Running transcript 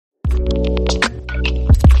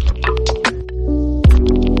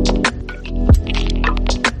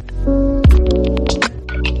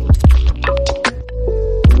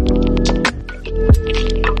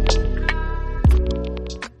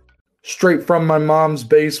straight from my mom's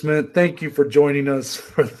basement. Thank you for joining us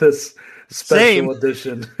for this Same. special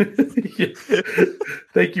edition.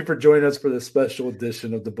 Thank you for joining us for this special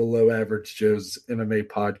edition of the Below Average Joe's MMA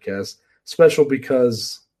podcast. Special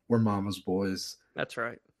because we're mama's boys That's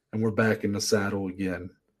right. and we're back in the saddle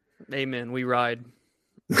again. Amen. We ride.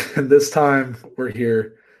 And this time we're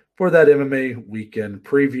here for that MMA weekend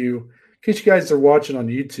preview. In case you guys are watching on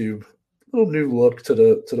YouTube, a little new look to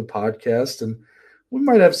the podcast, and we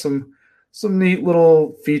might have some neat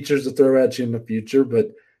little features to throw at you in the future.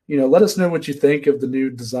 But let us know what you think of the new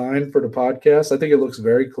design for the podcast. I think it looks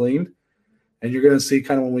very clean, and you're going to see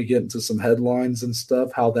kind of when we get into some headlines and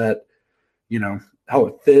stuff how that, how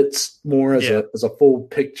it fits more as a full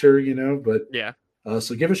picture. But yeah.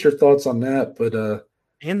 So give us your thoughts on that. But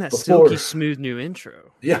and that silky smooth new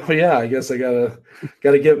intro. Yeah. I guess I gotta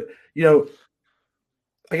give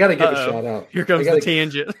I gotta give a shout out. Here comes the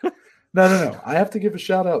tangent. No. I have to give a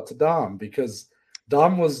shout out to Dom because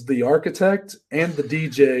Dom was the architect and the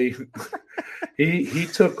DJ. he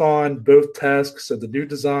took on both tasks of the new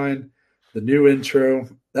design, the new intro.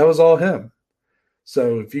 That was all him.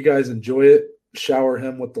 So if you guys enjoy it, shower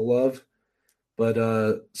him with the love.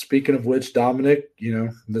 But speaking of which, Dominic,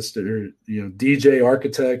 Mr. DJ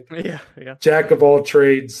architect, yeah, jack of all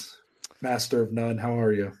trades, master of none. How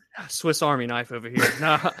are you? Swiss Army knife over here.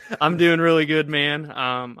 No, I'm doing really good, man.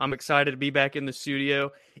 I'm excited to be back in the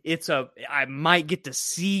studio. I might get to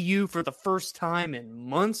see you for the first time in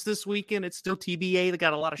months this weekend. It's still TBA. They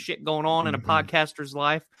got a lot of shit going on in a podcaster's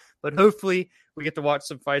life, but hopefully we get to watch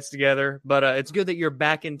some fights together. But it's good that you're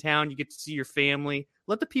back in town. You get to see your family.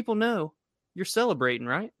 Let the people know you're celebrating,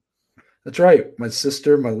 right? That's right. My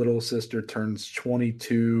little sister turns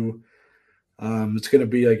 22. It's going to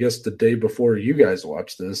be, I guess, the day before you guys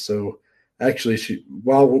watch this. So actually,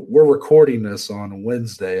 while we're recording this on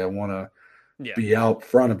Wednesday, I want to be out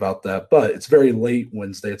front about that. But it's very late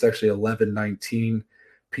Wednesday. It's actually 11:19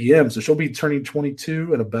 p.m. So she'll be turning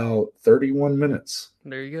 22 in about 31 minutes.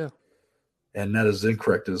 There you go. And that is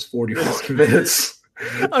incorrect. It is 41 minutes.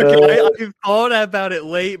 Okay, I thought about it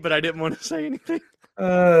late, but I didn't want to say anything.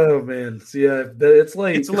 Oh, man. So, yeah, it's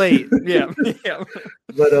late. It's late. Yeah.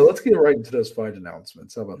 But let's get right into those fight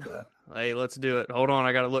announcements. How about that? Hey, let's do it. Hold on.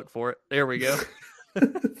 I got to look for it. There we go.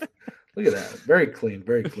 Look at that. Very clean.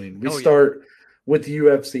 Very clean. We start with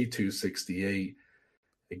UFC 268.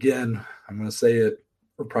 Again, I'm going to say it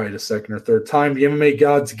for probably the second or third time. The MMA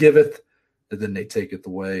gods giveth, and then they take it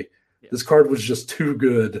away. Yeah. This card was just too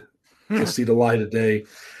good to see the light of day.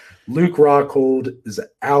 Luke Rockhold is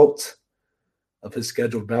out of his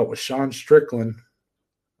scheduled bout with Sean Strickland.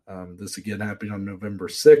 This again happening on November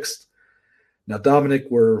 6th. Now, Dominic,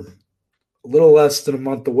 we're a little less than a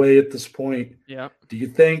month away at this point. Yeah. Do you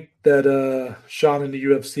think that Sean and the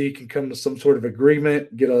UFC can come to some sort of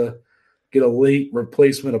agreement, get a late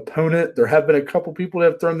replacement opponent? There have been a couple people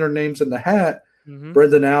that have thrown their names in the hat. Mm-hmm.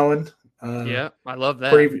 Brendan Allen. I love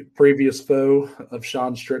that. Previous foe of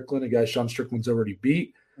Sean Strickland, a guy Sean Strickland's already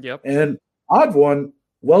beat. Yep. And odd one,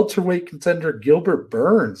 welterweight contender Gilbert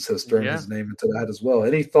Burns has thrown his name into that as well.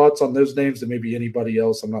 Any thoughts on those names and maybe anybody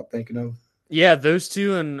else I'm not thinking of? Yeah, those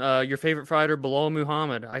two and your favorite fighter, Bilal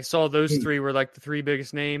Muhammad. I saw those three were like the three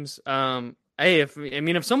biggest names. Hey,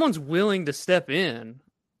 if someone's willing to step in,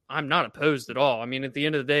 I'm not opposed at all. I mean, at the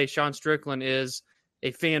end of the day, Sean Strickland is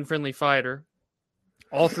a fan-friendly fighter.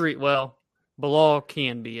 All three, well, Bilal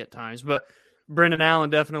can be at times, but Brendan Allen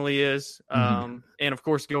definitely is. And, of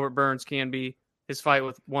course, Gilbert Burns can be. His fight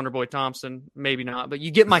with Wonderboy Thompson, maybe not, but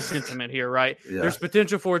you get my sentiment here, right? Yeah. There's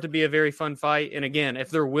potential for it to be a very fun fight. And again, if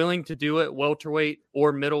they're willing to do it, welterweight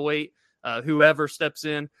or middleweight, whoever steps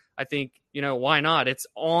in, I think, why not? It's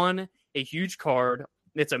on a huge card.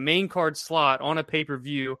 It's a main card slot on a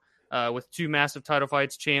pay-per-view with two massive title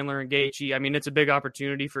fights, Chandler and Gaethje. I mean, it's a big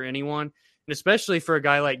opportunity for anyone, and especially for a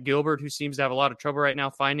guy like Gilbert who seems to have a lot of trouble right now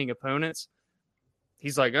finding opponents.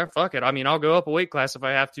 He's like, oh, fuck it. I mean, I'll go up a weight class if I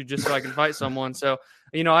have to just so I can fight someone. So,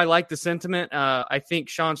 I like the sentiment. I think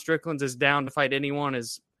Sean Strickland's as down to fight anyone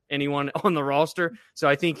as anyone on the roster. So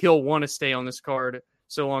I think he'll want to stay on this card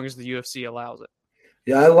so long as the UFC allows it.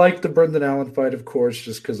 Yeah, I like the Brendan Allen fight, of course,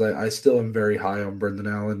 just because I still am very high on Brendan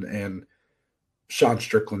Allen. And Sean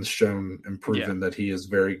Strickland's shown and proven that he is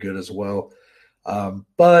very good as well.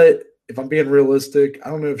 But if I'm being realistic, I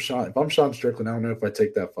don't know if I'm Sean Strickland, I don't know if I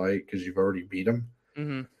take that fight because you've already beat him.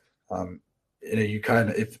 Mm-hmm. You kind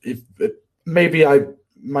of if maybe I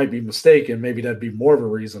might be mistaken, maybe that'd be more of a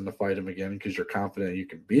reason to fight him again because you're confident you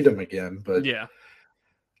can beat him again. But yeah,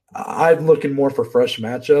 I'm looking more for fresh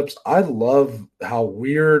matchups. I love how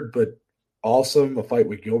weird but awesome a fight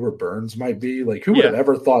with Gilbert Burns might be. Like, who would have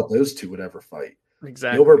ever thought those two would ever fight?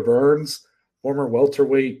 Exactly. Gilbert Burns, former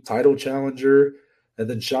welterweight title challenger, and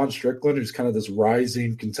then Sean Strickland, who's kind of this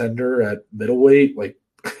rising contender at middleweight. Like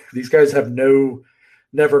these guys have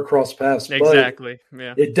never crossed paths. Exactly.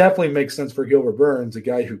 Yeah. It definitely makes sense for Gilbert Burns, a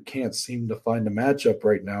guy who can't seem to find a matchup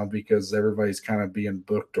right now because everybody's kind of being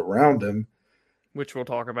booked around him. Which we'll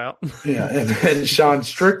talk about. Yeah, and Sean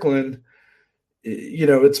Strickland,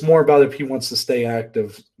 it's more about if he wants to stay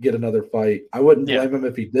active, get another fight. I wouldn't blame him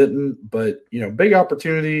if he didn't, but big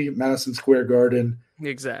opportunity, Madison Square Garden.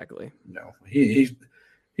 Exactly.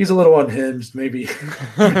 He's a little unhinged. Maybe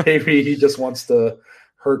he just wants to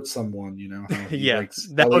hurt someone.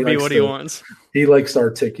 That would be what he wants. He likes to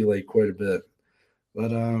articulate quite a bit.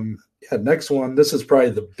 But next one. This is probably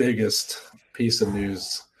the biggest piece of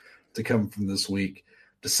news to come from this week.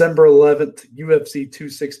 December 11th, UFC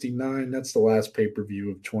 269. That's the last pay-per-view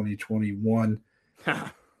of 2021.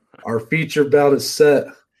 Our feature bout is set.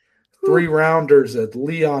 3-rounders at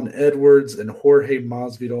Leon Edwards and Jorge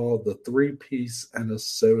Masvidal, the 3-piece and a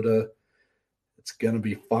soda. It's going to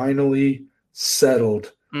be finally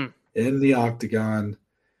settled in the octagon.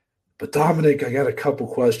 But Dominic, I got a couple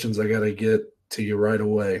questions I got to get to you right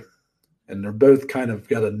away. And they're both kind of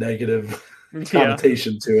got a negative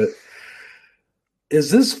connotation to it. Is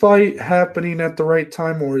this fight happening at the right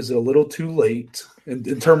time, or is it a little too late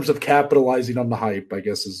in terms of capitalizing on the hype, I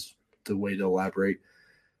guess is the way to elaborate.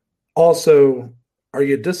 Also, are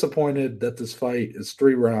you disappointed that this fight is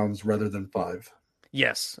 3 rounds rather than 5?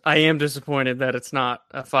 Yes, I am disappointed that it's not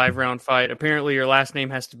a 5-round fight. Apparently, your last name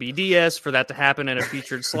has to be Diaz for that to happen in a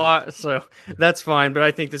featured slot, so that's fine. But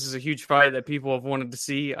I think this is a huge fight that people have wanted to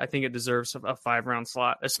see. I think it deserves a 5-round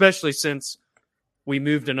slot, especially since we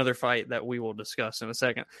moved another fight that we will discuss in a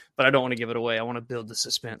second. But I don't want to give it away. I want to build the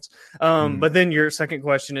suspense. But then your second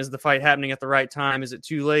question is the fight happening at the right time? Is it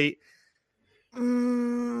too late?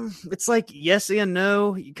 It's like yes and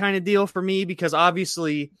no kind of deal for me, because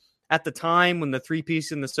obviously at the time when the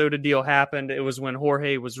 3-piece and the soda deal happened, it was when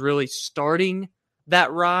Jorge was really starting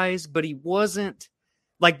that rise, but he wasn't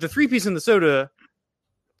like the 3-piece and the soda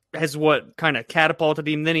has what kind of catapulted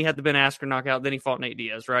him. Then he had the Ben Askren knockout. Then he fought Nate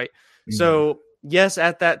Diaz, right? Mm-hmm. So yes,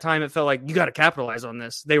 at that time it felt like you got to capitalize on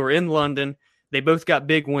this. They were in London. They both got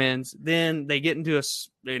big wins. Then they get into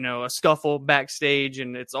a scuffle backstage,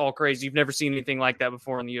 and it's all crazy. You've never seen anything like that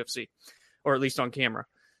before in the UFC, or at least on camera.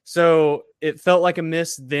 So it felt like a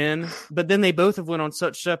miss then, but then they both have went on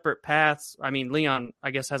such separate paths. I mean, Leon,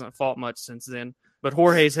 I guess, hasn't fought much since then, but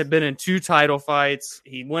Jorge's had been in 2 title fights.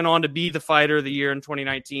 He went on to be the fighter of the year in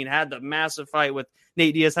 2019, had the massive fight with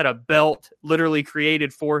Nate Diaz, had a belt literally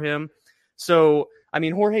created for him. So, I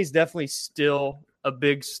mean, Jorge's definitely still a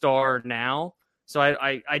big star now. So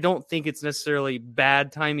I don't think it's necessarily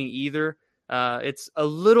bad timing either. It's a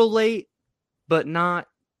little late, but not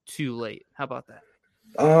too late. How about that?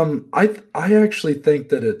 I actually think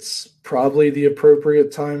that it's probably the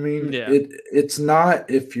appropriate timing. Yeah. It's not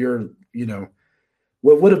if you're,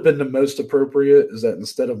 what would have been the most appropriate is that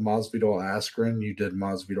instead of Masvidal Askren, you did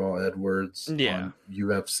Masvidal Edwards on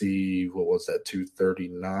UFC, what was that,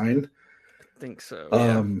 239? I think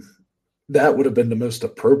so. That would have been the most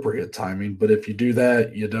appropriate timing. But if you do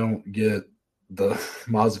that, you don't get the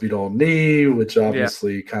Masvidal knee, which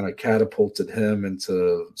obviously kind of catapulted him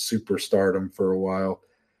into superstardom for a while.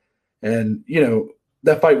 And,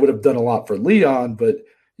 that fight would have done a lot for Leon, but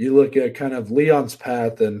you look at kind of Leon's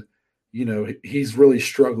path and, he's really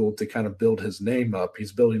struggled to kind of build his name up.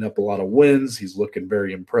 He's building up a lot of wins. He's looking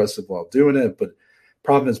very impressive while doing it, but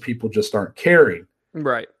problem is people just aren't caring.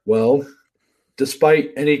 Right. Well,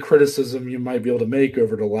 despite any criticism you might be able to make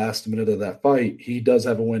over the last minute of that fight, he does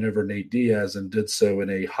have a win over Nate Diaz and did so in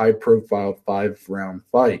a high-profile 5-round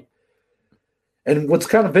fight. And what's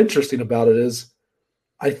kind of interesting about it is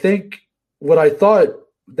I think what I thought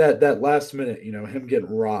that last minute, him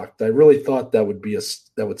getting rocked, I really thought that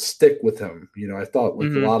would stick with him. I thought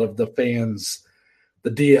with a lot of the fans, the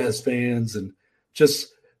Diaz fans, and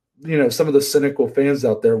just, some of the cynical fans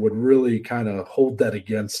out there would really kind of hold that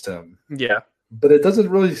against him. Yeah. But it doesn't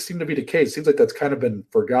really seem to be the case. It seems like that's kind of been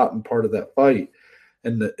forgotten part of that fight.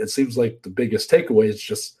 And it seems like the biggest takeaway is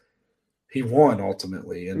just he won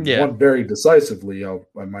ultimately and won very decisively, I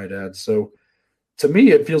might add. So to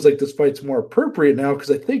me, it feels like this fight's more appropriate now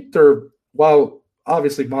because I think while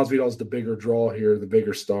obviously Masvidal is the bigger draw here, the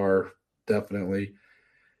bigger star, definitely,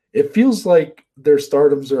 it feels like their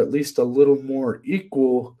stardoms are at least a little more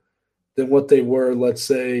equal than what they were, let's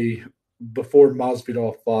say, before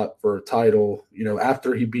Masvidal fought for a title,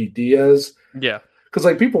 after he beat Diaz. Yeah. Because,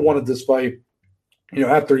 people wanted this fight,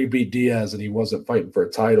 after he beat Diaz and he wasn't fighting for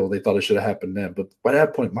a title, they thought it should have happened then. But by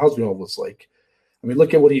that point, Masvidal was, I mean,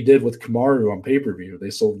 look at what he did with Kamaru on pay-per-view.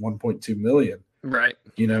 They sold 1.2 million. Right.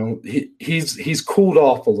 You know, he's cooled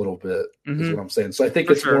off a little bit, is what I'm saying. So I think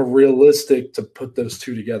it's more realistic to put those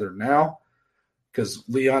two together now, because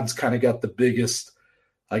Leon's kind of got the biggest,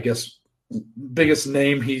 I guess, biggest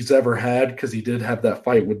name he's ever had, because he did have that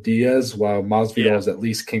fight with Diaz, while Masvidal's at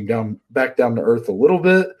least came back down to earth a little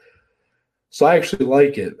bit. So I actually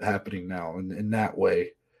like it happening now in that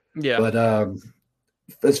way. Yeah. But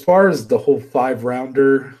as far as the whole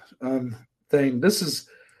 5-rounder thing, this is,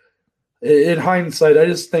 in hindsight, I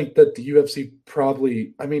just think that the UFC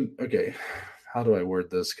probably, I mean, okay, how do I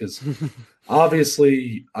word this? Because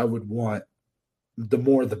obviously I would want the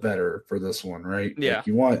more the better for this one, right? Yeah.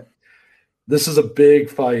 Like this is a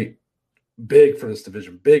big fight, big for this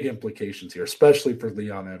division, big implications here, especially for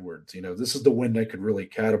Leon Edwards. You know, this is the win that could really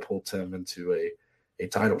catapult him into a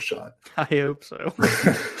title shot. I hope so.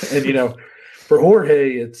 And, you know, for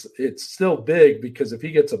Jorge, it's still big, because if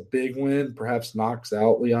he gets a big win, perhaps knocks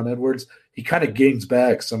out Leon Edwards, he kind of gains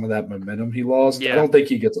back some of that momentum he lost. Yeah. I don't think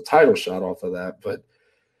he gets a title shot off of that, but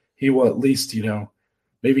he will at least, you know,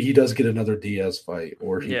 maybe he does get another Diaz fight,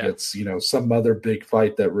 or he gets, you know, some other big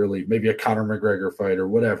fight that really, maybe a Conor McGregor fight or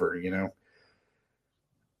whatever, you know.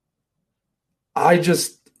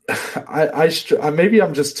 Maybe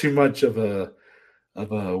I'm just too much of a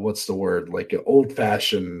what's the word, like an old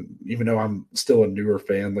fashioned, even though I'm still a newer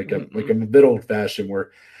fan, I'm a bit old fashioned,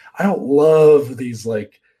 where I don't love these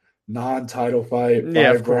like non-title fight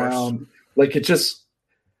 5-round, like the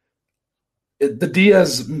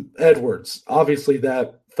Diaz Edwards, obviously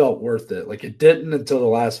that felt worth it. Like, it didn't until the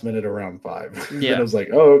last minute of round 5. Then I was like,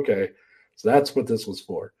 oh, okay, so that's what this was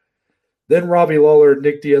for. Then Robbie Lawler,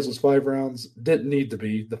 Nick Diaz was 5 rounds. Didn't need to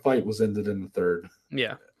be. The fight was ended in the 3rd.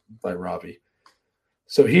 Yeah, by Robbie.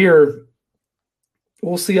 So here,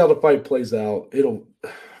 we'll see how the fight plays out.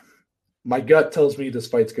 My gut tells me this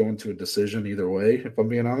fight's going to a decision either way, if I'm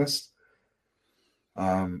being honest.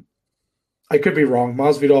 I could be wrong.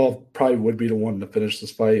 Masvidal probably would be the one to finish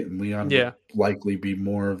this fight, and Leon would likely be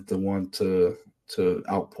more of the one to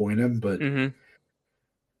outpoint him. But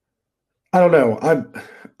I don't know.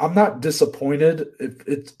 I'm not disappointed.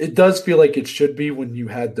 It does feel like it should be when you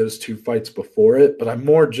had those 2 fights before it, but I'm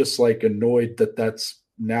more just like annoyed that that's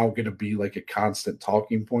now going to be like a constant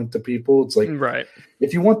talking point to people. It's like,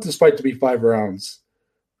 if you want this fight to be 5 rounds,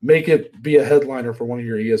 make it be a headliner for one of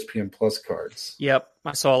your ESPN Plus cards. Yep,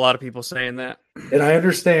 I saw a lot of people saying that, and I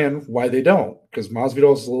understand why they don't, because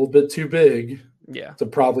Masvidal is a little bit too big, to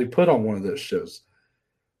probably put on one of those shows.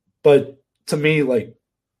 But to me, like,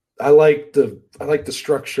 I like the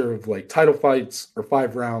structure of like title fights or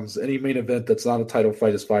 5 rounds. Any main event that's not a title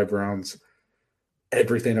fight is 5 rounds.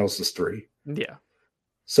 Everything else is 3. Yeah.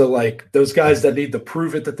 So like those guys that need to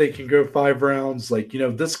prove it that they can go 5 rounds, like, you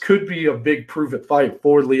know, this could be a big prove it fight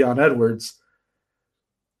for Leon Edwards,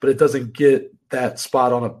 but it doesn't get that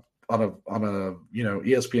spot on a you know,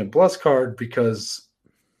 ESPN Plus card because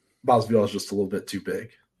Masvidal is just a little bit too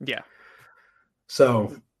big. Yeah.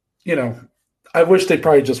 So, you know, I wish they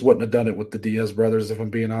probably just wouldn't have done it with the Diaz brothers, if I'm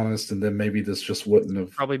being honest, and then maybe this just wouldn't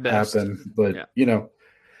have happened. But you know,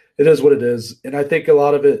 it is what it is. And I think a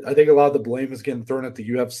lot of the blame is getting thrown at the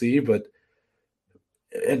UFC,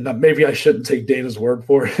 and maybe I shouldn't take Dana's word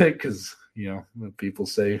for it, because, you know, people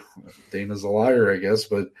say Dana's a liar, I guess,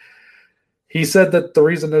 but he said that the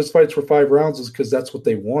reason those fights were 5 rounds is because that's what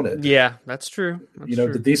they wanted. Yeah, that's true.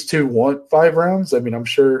 Did these 2 want 5 rounds? I mean, I'm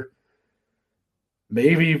sure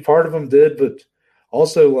maybe part of them did, but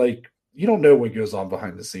also, like, you don't know what goes on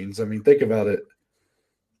behind the scenes. I mean, think about it.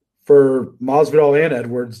 For Masvidal and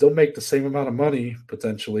Edwards, they'll make the same amount of money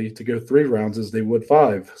potentially to go 3 rounds as they would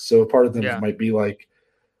 5. So part of them might be like,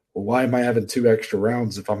 well, why am I having 2 extra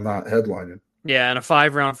rounds if I'm not headlining? Yeah, and a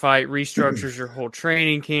 5-round fight restructures your whole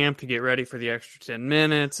training camp to get ready for the extra 10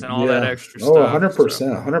 minutes and all that extra stuff.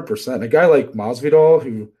 100%, 100%. A guy like Masvidal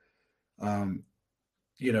who,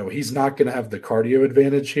 you know, he's not going to have the cardio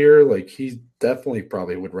advantage here. Like, he definitely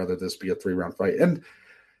probably would rather this be a 3-round fight. And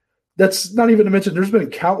that's not even to mention there's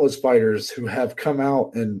been countless fighters who have come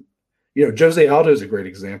out and, you know, Jose Aldo is a great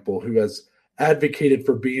example, who has advocated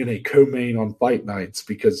for being a co-main on fight nights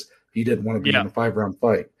because he didn't want to be in a 5-round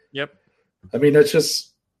fight. Yep. I mean,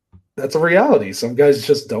 that's a reality. Some guys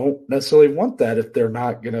just don't necessarily want that if they're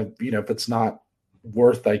not going to, you know, if it's not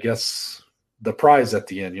worth, I guess, the prize at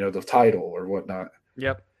the end, you know, the title or whatnot.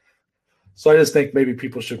 Yep. So I just think maybe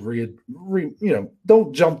people should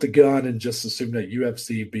don't jump the gun and just assume that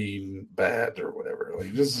UFC being bad or whatever.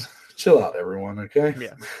 Like, just chill out, everyone. Okay.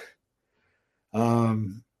 Yeah.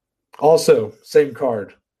 Also, same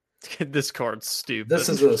card. This card's stupid. This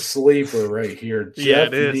is a sleeper right here. Yeah,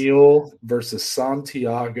 Jeff Neal versus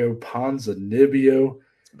Santiago Ponzinibbio.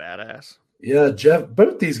 It's badass. Yeah, Jeff.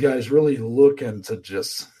 Both these guys really looking to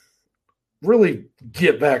just really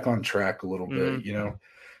get back on track a little bit. You know,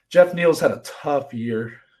 Jeff Neal's had a tough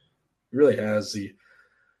year. He really has. He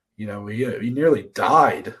nearly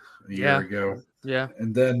died a year ago. Yeah,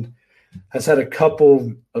 and then has had a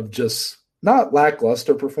couple of just not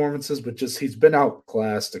lackluster performances, but just he's been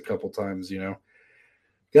outclassed a couple times, you know.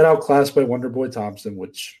 Got outclassed by Wonderboy Thompson,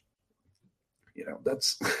 which, you know,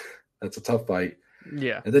 that's a tough fight.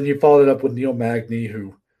 Yeah. And then you followed it up with Neil Magny,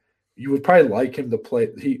 who you would probably like him to play.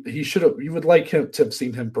 You would like him to have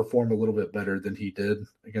seen him perform a little bit better than he did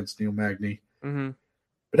against Neil Magny. Mm-hmm.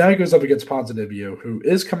 But now he goes up against Ponzinibbio, who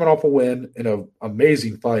is coming off a win in an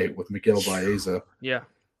amazing fight with Miguel Baeza. Yeah.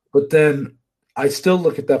 But then I still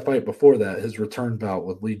look at that fight before that, his return bout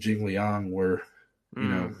with Li Jingliang, where, you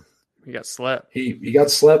know, he got slept. He got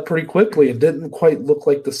slept pretty quickly and didn't quite look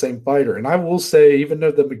like the same fighter. And I will say, even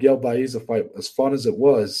though the Miguel Baeza fight, as fun as it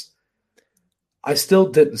was, I still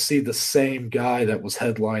didn't see the same guy that was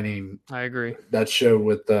headlining. I agree. That show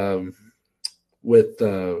with it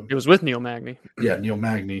was with Neil Magny. Yeah, Neil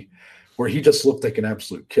Magny, where he just looked like an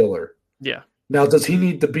absolute killer. Yeah. Now, does he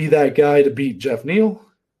need to be that guy to beat Jeff Neal?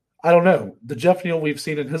 I don't know. The Jeff Neal we've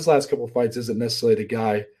seen in his last couple of fights isn't necessarily the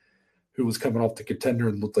guy who was coming off the contender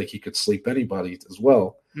and looked like he could sleep anybody as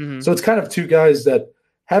well. Mm-hmm. So it's kind of two guys that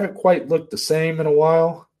haven't quite looked the same in a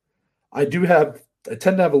while. I tend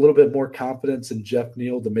to have a little bit more confidence in Jeff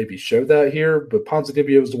Neal to maybe show that here, but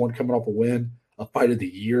Ponzinibbio is the one coming off a win, a fight of the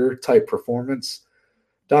year type performance.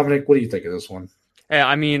 Dominic, what do you think of this one? Yeah,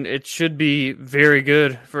 I mean, it should be very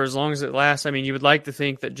good for as long as it lasts. I mean, you would like to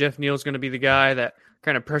think that Jeff Neal is going to be the guy that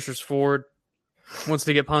kind of pressures forward, wants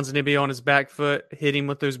to get Ponzinibbio on his back foot, hit him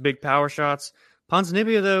with those big power shots.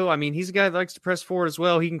 Ponzinibbio, though, I mean, he's a guy that likes to press forward as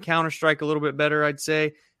well. He can counter-strike a little bit better, I'd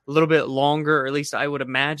say. A little bit longer, or at least I would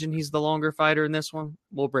imagine he's the longer fighter in this one.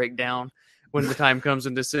 We'll break down when the time comes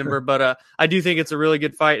in December. But I do think it's a really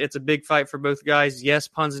good fight. It's a big fight for both guys. Yes,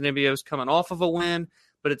 Ponzinibbio's coming off of a win,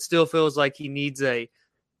 but it still feels like he needs a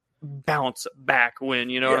bounce back win.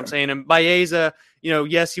 You know what I'm saying? And Baeza, you know,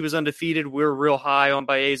 yes, he was undefeated. We're real high on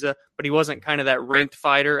Baeza, but he wasn't kind of that ranked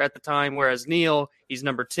fighter at the time. Whereas Neal, he's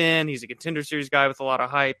number 10. He's a contender series guy with a lot of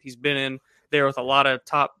hype. He's been in there with a lot of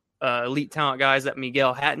top elite talent guys that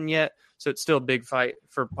Miguel hadn't yet. So it's still a big fight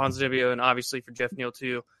for Ponzinibbio and obviously for Jeff Neal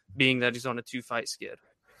too, being that he's on a 2-fight skid.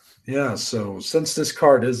 Yeah. So since this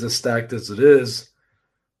card is as stacked as it is,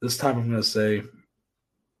 this time I'm going to say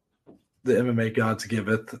the MMA gods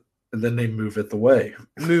giveth, and then they moveth away.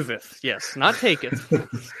 Moveth, yes, not taketh.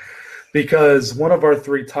 Because one of our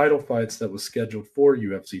 3 title fights that was scheduled for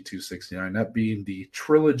UFC 269, that being the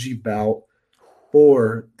trilogy bout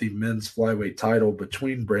for the men's flyweight title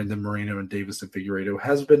between Brandon Moreno and Deiveson Figueiredo,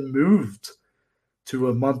 has been moved to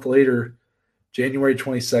a month later, January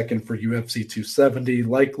 22nd for UFC 270.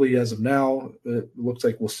 Likely, as of now, it looks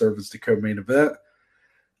like will serve as the co-main event.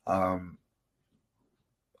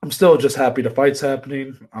 I'm still just happy the fight's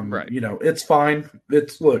happening. Right. You know, it's fine.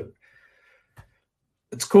 It's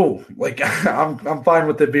cool. Like I'm fine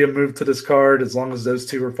with it being moved to this card as long as those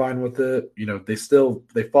two are fine with it. You know, they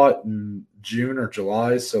fought in June or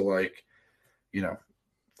July, so like, you know,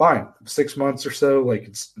 fine. 6 months or so, like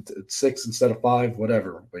it's 6 instead of 5,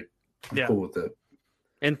 whatever. Like I'm cool with it.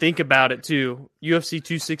 And think about it too. UFC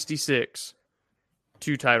 266,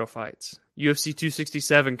 2 title fights. UFC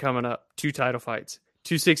 267 coming up, 2 title fights.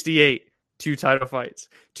 268, 2 title fights.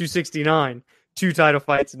 269, 2 title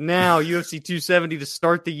fights. Now UFC 270 to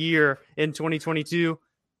start the year in 2022,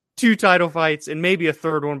 2 title fights and maybe a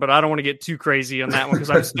third one, but I don't want to get too crazy on that one because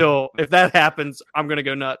I'm still, if that happens, I'm going to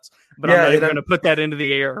go nuts. But I'm not even going to put that into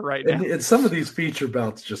the air right now. And some of these feature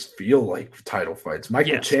bouts just feel like title fights.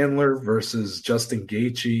 Michael Chandler versus Justin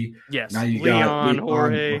Gaethje. Yes. Now you got Leon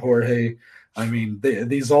Jorge. I mean,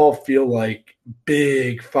 these all feel like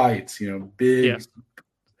big fights, you know, big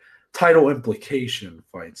title implication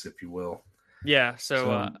fights, if you will. Yeah.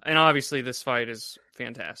 So and obviously this fight is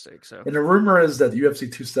fantastic. So, and the rumor is that UFC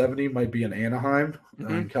 270 might be in Anaheim,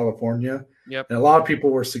 in California. Yep. And a lot of people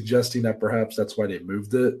were suggesting that perhaps that's why they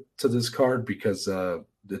moved it to this card because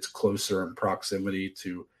it's closer in proximity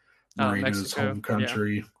to Moreno's home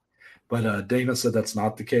country. Yeah. But Dana said that's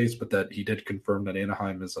not the case, but that he did confirm that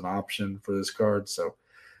Anaheim is an option for this card. So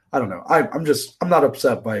I don't know. I'm not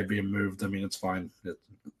upset by it being moved. I mean, it's fine.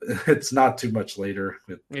 It's not too much later.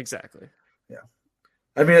 Exactly. Yeah.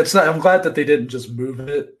 I mean, it's not. I'm glad that they didn't just move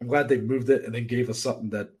it. I'm glad they moved it and then gave us something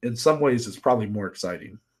that, in some ways, is probably more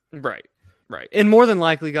exciting. Right. And more than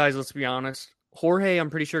likely, guys, let's be honest. Jorge, I'm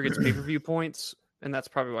pretty sure, gets pay-per-view points, and that's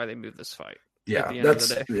probably why they moved this fight. Yeah, at the end of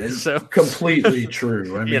the day. So completely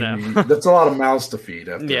true. I mean, that's a lot of mouths to feed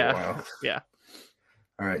after a while. Yeah.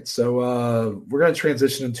 All right, so we're going to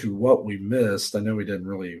transition into what we missed. I know we didn't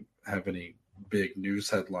really have any big news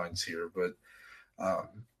headlines here, but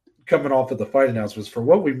coming off of the fight announcements, for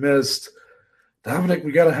what we missed, Dominic,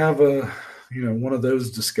 we got to have one of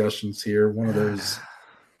those discussions here, one of those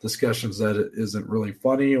discussions that isn't really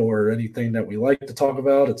funny or anything that we like to talk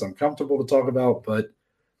about. It's uncomfortable to talk about, but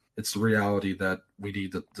it's the reality that we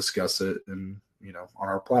need to discuss it and, on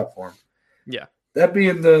our platform. Yeah. That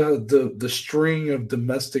being the string of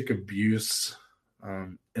domestic abuse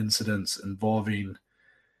incidents involving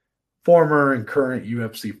former and current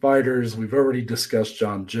UFC fighters. We've already discussed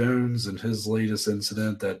Jon Jones and his latest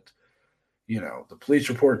incident that, the police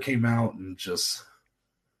report came out and just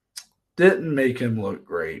didn't make him look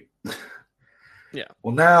great. Yeah.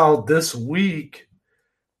 Well, now this week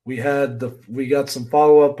we got some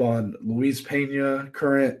follow-up on Luis Pena,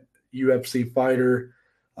 current UFC fighter.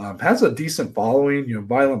 Has a decent following.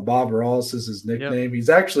 Violent Bob Ross is his nickname. Yep. He's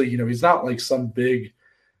actually, he's not like some big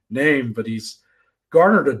name, but he's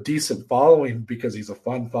garnered a decent following because he's a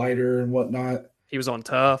fun fighter and whatnot. He was on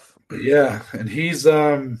Tough. Yeah, and he's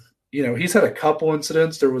he's had a couple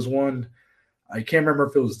incidents. There was one, I can't remember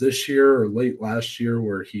if it was this year or late last year,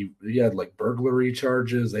 where he had like burglary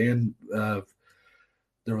charges, and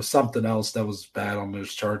there was something else that was bad on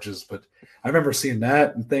those charges. But I remember seeing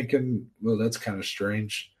that and thinking, well, that's kind of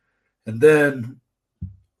strange. And then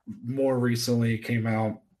more recently came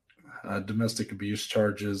out domestic abuse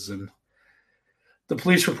charges, and the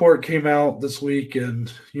police report came out this week,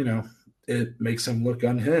 and it makes him look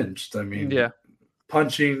unhinged. I mean,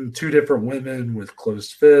 punching two different women with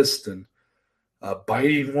closed fists and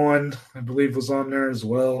biting one, I believe, was on there as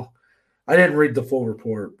well. I didn't read the full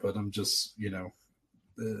report, but I'm just,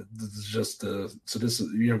 this is just so this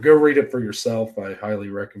is, go read it for yourself. I highly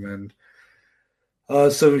recommend.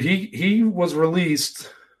 So he was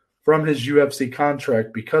released from his UFC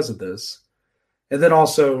contract because of this. And then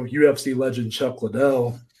also UFC legend Chuck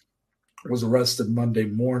Liddell was arrested Monday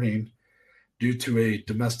morning due to a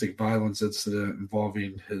domestic violence incident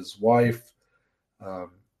involving his wife.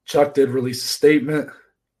 Chuck did release a statement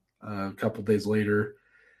a couple days later,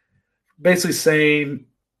 basically saying,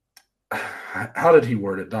 how did he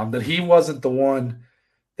word it, Dom? That he wasn't the one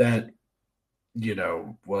that,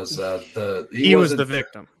 was he was the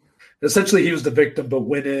victim. Essentially, he was the victim, but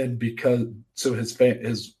went in because his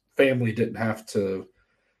family didn't have to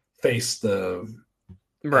face the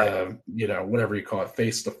whatever you call it,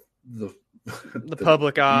 face the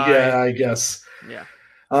public eye. Yeah, I guess. Yeah.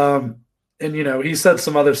 And he said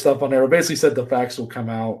some other stuff on there. Basically said the facts will come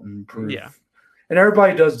out and prove. Yeah. And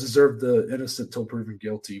everybody does deserve the innocent till proven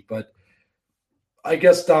guilty. But I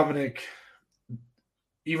guess, Dominic,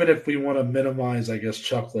 even if we want to minimize, I guess,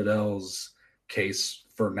 Chuck Liddell's case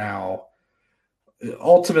for now,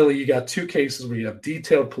 ultimately you got two cases where you have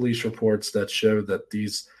detailed police reports that show that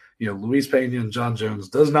these, Luis Pena and Jon Jones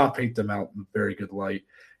does not paint them out in a very good light.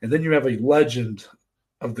 And then you have a legend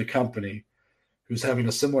of the company who's having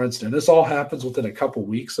a similar incident. This all happens within a couple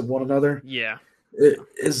weeks of one another. Yeah.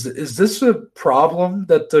 Is this a problem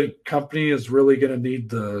that the company is really going to need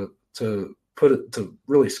to put it to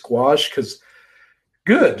really squash? Because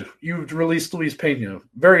good, you released Luis Pena,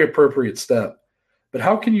 very appropriate step. But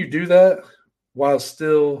how can you do that while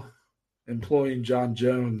still employing Jon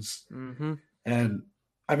Jones? Mm-hmm. And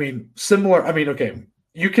I mean, similar. I mean, okay,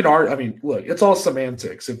 you can argue. I mean, look, it's all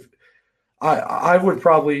semantics. If I would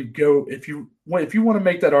probably go if you want to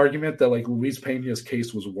make that argument that like Luis Pena's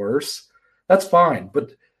case was worse, that's fine.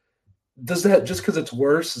 But does that, just because it's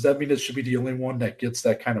worse, does that mean it should be the only one that gets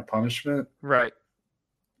that kind of punishment? Right.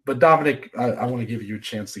 But Dominic, I want to give you a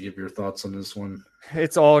chance to give your thoughts on this one.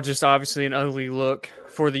 It's all just obviously an ugly look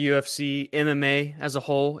for the UFC, MMA as a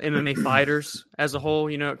whole, MMA fighters as a whole.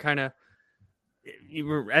 It kind of,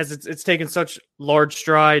 as it's taken such large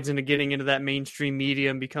strides into getting into that mainstream media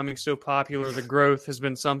and becoming so popular, the growth has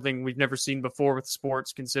been something we've never seen before with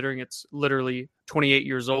sports, considering it's literally 28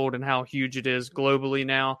 years old and how huge it is globally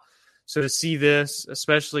now. So to see this,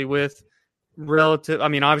 especially with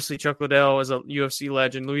obviously Chuck Liddell is a UFC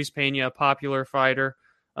legend, Luis Pena, a popular fighter,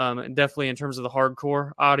 and definitely in terms of the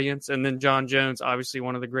hardcore audience. And then Jon Jones, obviously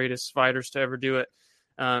one of the greatest fighters to ever do it.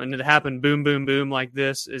 And it happened boom, boom, boom like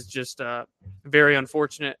this is just very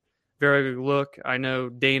unfortunate, very good look. I know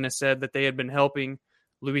Dana said that they had been helping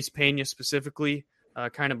Luis Pena specifically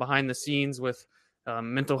kind of behind the scenes with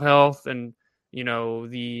mental health and,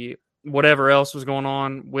 the whatever else was going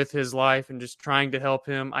on with his life and just trying to help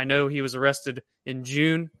him. I know he was arrested in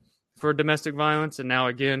June for domestic violence, and now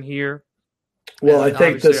again here. Well, I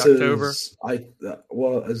think this October. Is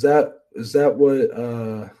that what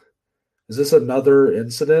is this another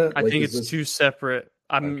incident? I think it's two separate.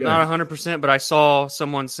 I'm not 100%, but I saw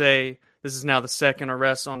someone say this is now the second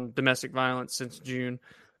arrest on domestic violence since June.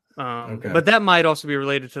 But that might also be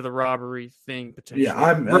related to the robbery thing potentially.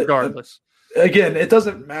 Yeah, regardless. Again, it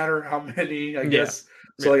doesn't matter how many, I guess.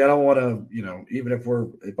 So like I don't want to, even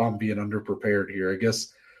if I'm being underprepared here, I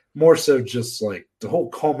guess more so just like the whole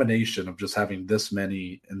culmination of just having this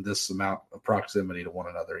many and this amount of proximity to one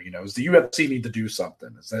another. Does the UFC need to do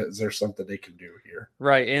something? Is there something they can do here?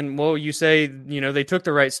 Right. And you say, they took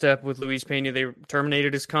the right step with Luis Pena. They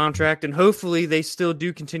terminated his contract, and hopefully they still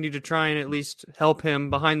do continue to try and at least help him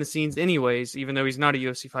behind the scenes anyways, even though he's not a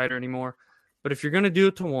UFC fighter anymore. But if you're going to do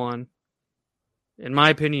it to one, in my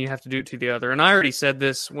opinion, you have to do it to the other. And I already said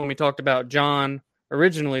this when we talked about John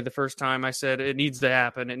originally the first time. I said it needs to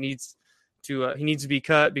happen. It needs to he needs to be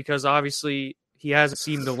cut because obviously he hasn't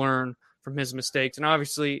seemed to learn from his mistakes. And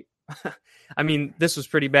obviously, I mean, this was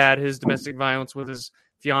pretty bad, his domestic violence with his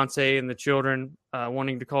fiance and the children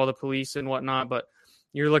wanting to call the police and whatnot. But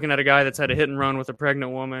you're looking at a guy that's had a hit and run with a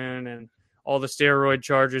pregnant woman and all the steroid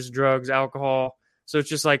charges, drugs, alcohol. So it's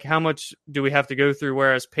just like, how much do we have to go through?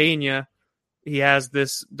 Whereas Pena, he has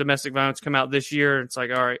this domestic violence come out this year. It's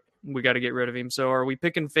like, all right, we got to get rid of him. So are we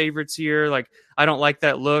picking favorites here? Like, I don't like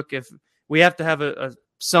that look. If we have to have a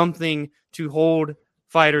something to hold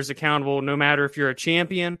fighters accountable, no matter if you're a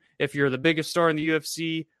champion, if you're the biggest star in the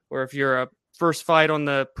UFC, or if you're a first fight on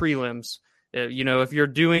the prelims. If you're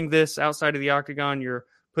doing this outside of the octagon, you're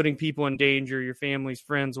putting people in danger, your family's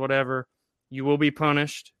friends, whatever, you will be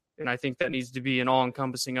punished. And I think that needs to be an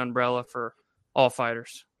all-encompassing umbrella for all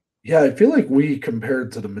fighters. Yeah, I feel like we,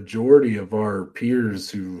 compared to the majority of our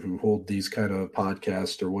peers who hold these kind of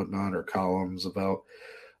podcasts or whatnot or columns about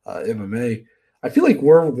MMA, I feel like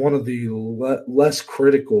we're one of the less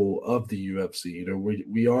critical of the UFC.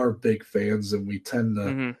 We are big fans and we tend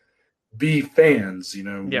to be fans,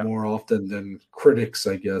 more often than critics,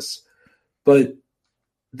 I guess. But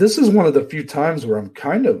this is one of the few times where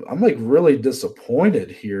I'm like really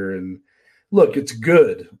disappointed here. And look, it's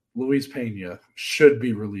good. Luis Pena should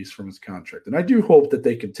be released from his contract. And I do hope that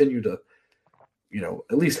they continue to,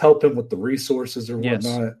 at least help him with the resources or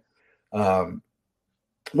whatnot. Yes.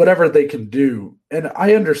 Whatever they can do. And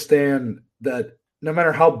I understand that no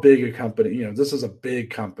matter how big a company, this is a big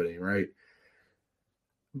company, right?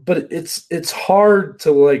 But it's hard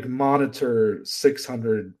to like monitor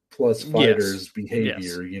 600 plus fighters'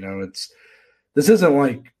 behavior. Yes. This isn't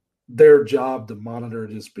like their job to monitor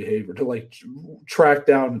this behavior, to like track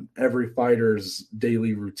down every fighter's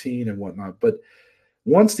daily routine and whatnot. But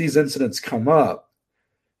once these incidents come up,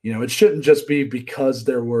 it shouldn't just be because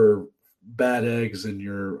there were bad eggs in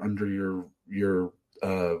under your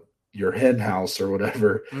hen house or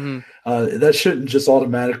whatever. That shouldn't just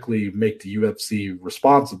automatically make the UFC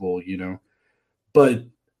responsible, but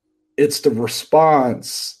it's the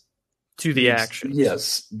response to the actions.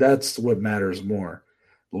 Yes, that's what matters more.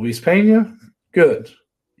 Luis Pena, good.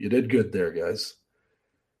 You did good there, guys.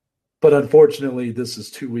 But unfortunately, this is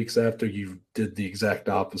 2 weeks after you did the exact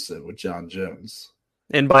opposite with Jon Jones.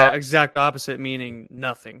 And by exact opposite, meaning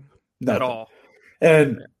nothing. At all.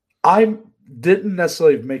 And I didn't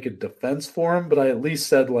necessarily make a defense for him, but I at least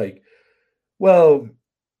said, like, well,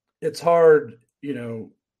 it's hard,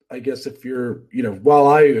 I guess if you're, while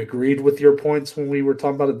I agreed with your points when we were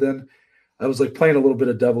talking about it then, I was like playing a little bit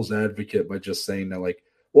of devil's advocate by just saying that, like,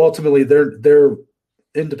 well, ultimately they're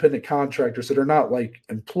independent contractors that are not like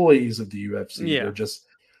employees of the UFC. Yeah.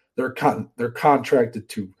 They're contracted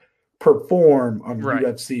to perform on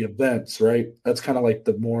UFC events, right? That's kind of like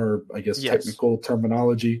the more, I guess, technical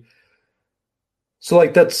terminology. So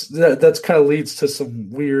like that's kind of leads to some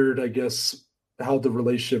weird, I guess, how the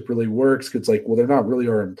relationship really works. It's like, well, they're not really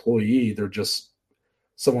our employee. They're just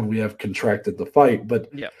someone we have contracted to fight. But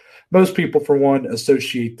most people, for one,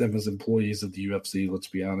 associate them as employees of the UFC. Let's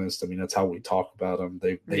be honest. I mean, that's how we talk about them.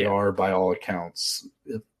 They are, by all accounts,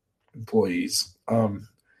 employees.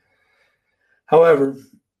 However,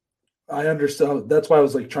 I understand. That's why I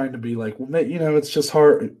was like trying to be like, well, it's just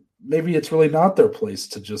hard. Maybe it's really not their place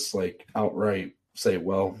to just like outright say,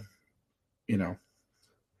 well,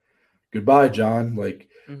 goodbye, John. Like,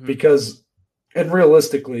 because, and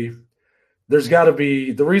realistically, there's got to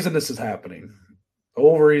be the reason this is happening. The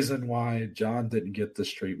whole reason why John didn't get this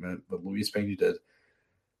treatment, but Luis Pena did,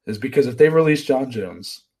 is because if they release Jon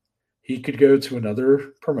Jones, he could go to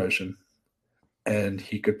another promotion and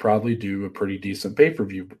he could probably do a pretty decent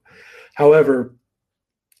pay-per-view. However,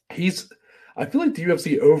 I feel like the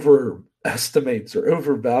UFC estimates or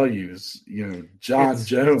overvalues, John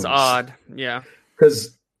Jones. It's odd. Yeah.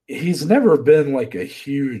 Because he's never been like a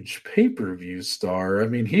huge pay-per-view star. I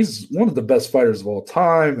mean, he's one of the best fighters of all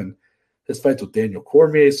time, and his fights with Daniel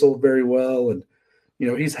Cormier sold very well. And,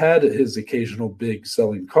 he's had his occasional big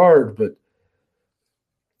selling card, but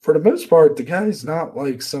for the most part, the guy's not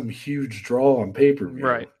like some huge draw on pay-per-view.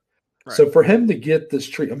 Right. So for him to get this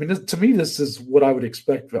treat, I mean, to me, this is what I would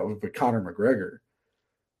expect of a Conor McGregor,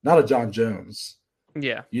 not a John Jones.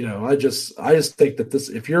 Yeah. I just think that this,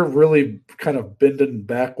 if you're really kind of bending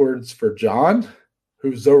backwards for John,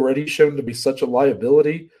 who's already shown to be such a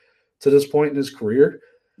liability to this point in his career,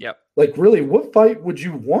 yep. Like really, what fight would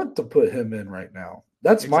you want to put him in right now?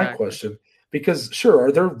 That's my question. Because sure,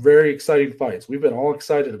 are there very exciting fights? We've been all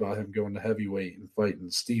excited about him going to heavyweight and fighting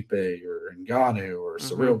Stipe or Ngannou or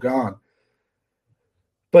Ciryl Gane.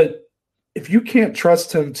 But if you can't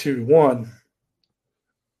trust him to, one,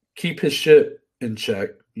 keep his shit in check,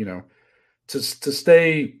 to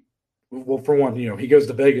stay, well, for one, he goes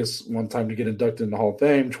to Vegas one time to get inducted in the Hall of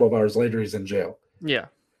Fame. 12 hours later, he's in jail. Yeah.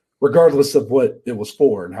 Regardless of what it was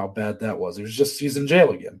for and how bad that was. It was just he's in jail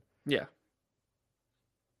again. Yeah.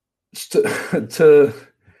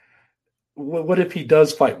 What if he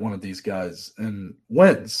does fight one of these guys and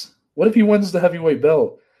wins? What if he wins the heavyweight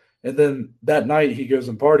belt and then that night he goes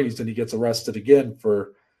and parties and he gets arrested again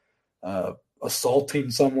for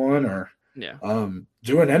assaulting someone or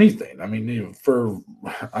doing anything? I mean, for,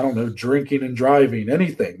 I don't know, drinking and driving,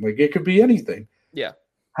 anything. Like, it could be anything. Yeah.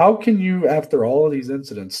 How can you, after all of these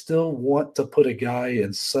incidents, still want to put a guy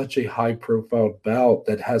in such a high-profile bout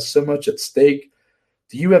that has so much at stake?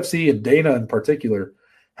 The UFC and Dana in particular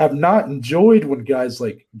have not enjoyed when guys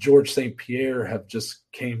like George St. Pierre have just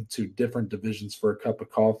came to different divisions for a cup of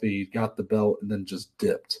coffee, got the belt, and then just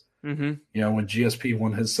dipped. Mm-hmm. When GSP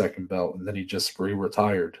won his second belt, and then he just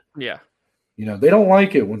retired. Yeah. They don't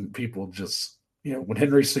like it when people just, when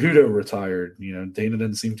Henry Cejudo retired, Dana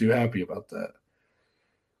didn't seem too happy about that.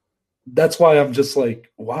 That's why I'm just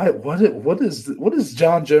like, why? What does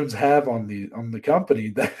John Jones have on the company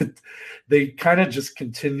that they kind of just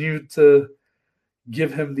continue to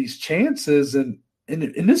give him these chances, and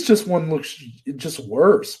this just one looks just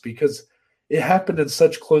worse because it happened in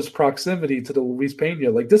such close proximity to the Luis Pena.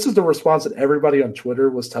 Like, this is the response that everybody on Twitter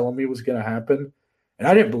was telling me was going to happen, and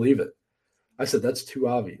I didn't believe it. I said, that's too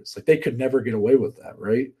obvious. Like, they could never get away with that,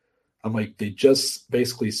 right? I'm like, they just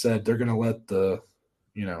basically said they're going to let the,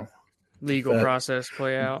 legal process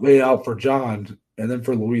play out for John, and then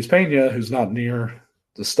for Luis Pena, who's not near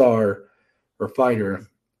the star or fighter,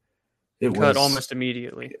 it cut was almost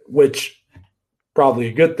immediately, which probably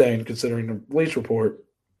a good thing considering the police report.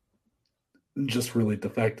 Just really the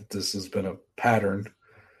fact that this has been a pattern,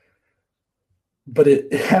 but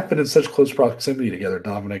it happened in such close proximity together,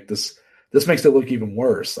 Dominic. This makes it look even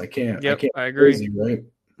worse. I can't agree. Crazy, right?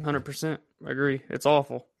 100%. I agree. It's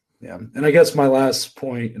awful. Yeah. And I guess my last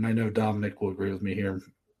point, and I know Dominic will agree with me here,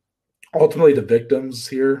 ultimately the victims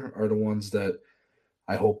here are the ones that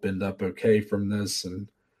I hope end up okay from this. And,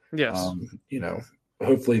 yes,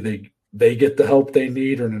 hopefully they get the help they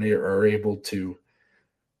need and they are able to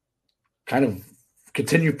kind of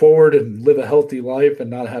continue forward and live a healthy life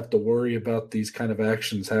and not have to worry about these kind of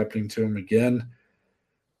actions happening to them again.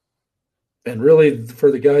 And really,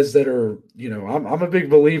 for the guys that are, I'm a big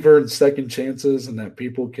believer in second chances and that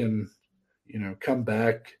people can, come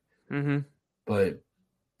back. Mm-hmm. But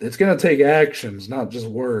it's going to take actions, not just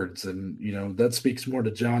words. And, that speaks more to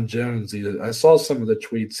John Jones. I saw some of the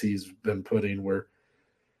tweets he's been putting where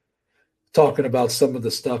talking about some of the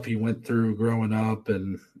stuff he went through growing up.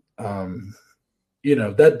 And,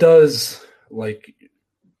 that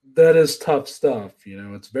is tough stuff.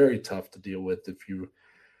 It's very tough to deal with if you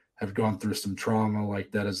have gone through some trauma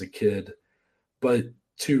like that as a kid. But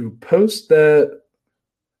to post that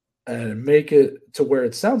and make it to where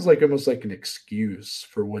it sounds like almost like an excuse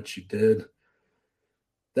for what you did,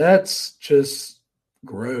 that's just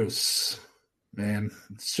gross, man.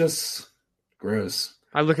 It's just gross.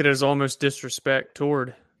 I look at it as almost disrespect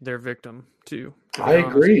toward their victim, too. I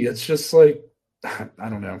agree. It's just like, I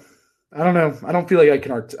don't know. I don't feel like I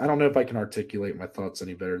can I don't know if I can articulate my thoughts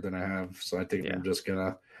any better than I have. So I think I'm just going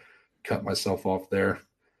to cut myself off there.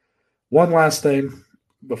 One last thing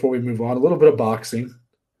before we move on, a little bit of boxing.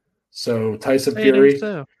 So Tyson Fury,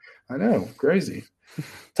 I know, crazy.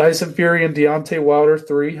 Tyson Fury and Deontay Wilder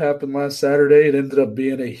 3 happened last Saturday. It ended up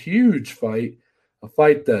being a huge fight, a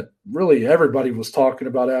fight that really everybody was talking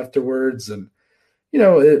about afterwards. And,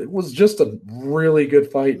 it was just a really good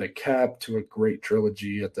fight and a cap to a great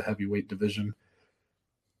trilogy at the heavyweight division.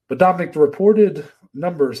 But Dominic, the reported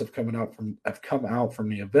numbers have come out from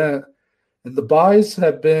the event, And the buys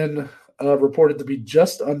have been reported to be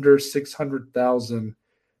just under 600,000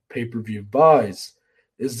 pay-per-view buys.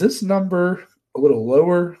 Is this number a little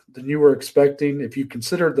lower than you were expecting if you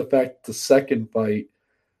consider the fact the second fight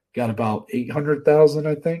got about 800,000,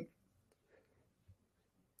 I think?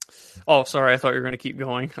 Oh, sorry. I thought you were going to keep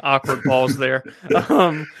going. Awkward pause there.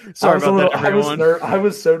 Sorry about that, everyone. I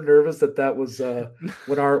was so nervous that was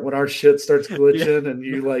when our shit starts glitching and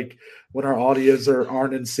you like when our audios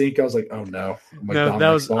aren't in sync. I was like, oh no. No, that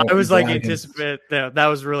was I was like anticipate. That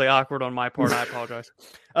was really awkward on my part. I apologize.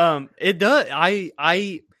 It does.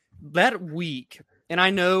 I that week, and I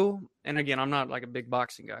know, and again, I'm not like a big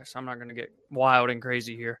boxing guy, so I'm not going to get wild and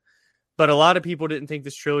crazy here. But a lot of people didn't think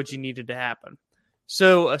this trilogy needed to happen.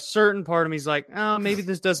 So a certain part of me is like, oh, maybe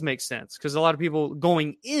this does make sense. Because a lot of people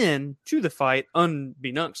going in to the fight,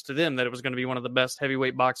 unbeknownst to them that it was going to be one of the best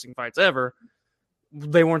heavyweight boxing fights ever,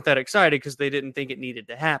 they weren't that excited because they didn't think it needed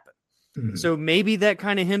to happen. Mm-hmm. So maybe that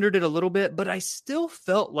kind of hindered it a little bit. But I still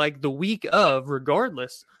felt like the week of,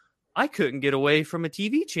 regardless, I couldn't get away from a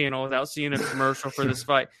TV channel without seeing a commercial for this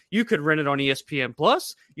fight. You could rent it on ESPN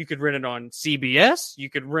Plus. You could rent it on CBS. You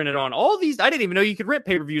could rent it on all these. I didn't even know you could rent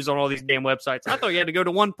pay-per-views on all these damn websites. I thought you had to go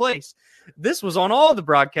to one place. This was on all the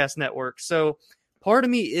broadcast networks. So part of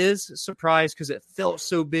me is surprised because it felt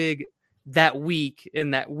so big that week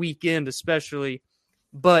and that weekend especially.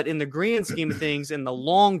 But in the grand scheme of things, in the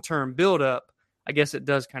long-term buildup, I guess it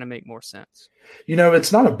does kind of make more sense. You know,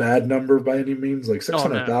 it's not a bad number by any means. Like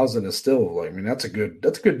 600,000 is still, like, I mean, that's a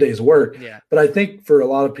good day's work. Yeah. But I think for a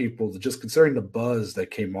lot of people, just considering the buzz that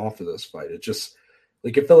came off of this fight, it just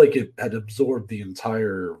like it felt like it had absorbed the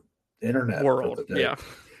entire internet world. Yeah.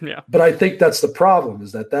 Yeah. But I think that's the problem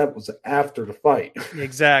is that was after the fight.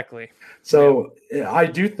 Exactly. So yeah. I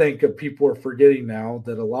do think people are forgetting now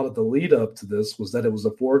that a lot of the lead up to this was that it was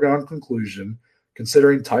a foregone conclusion.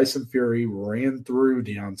 Considering Tyson Fury ran through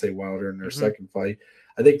Deontay Wilder in their second fight,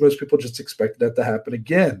 I think most people just expected that to happen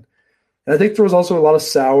again. And I think there was also a lot of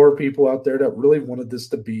sour people out there that really wanted this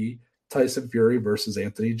to be Tyson Fury versus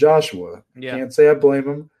Anthony Joshua. Yeah. Can't say I blame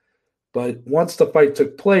him. But once the fight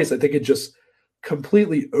took place, I think it just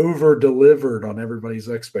completely over-delivered on everybody's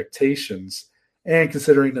expectations. And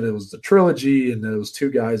considering that it was the trilogy and those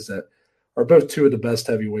two guys that are both two of the best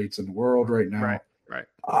heavyweights in the world right now. Right.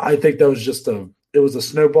 I think that was just it was a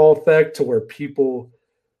snowball effect to where people,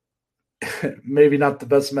 maybe not the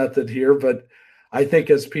best method here, but I think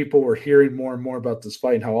as people were hearing more and more about this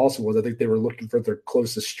fight and how awesome it was, I think they were looking for their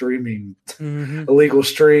closest streaming, illegal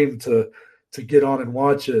stream to get on and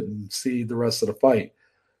watch it and see the rest of the fight.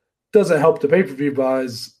 Doesn't help the pay-per-view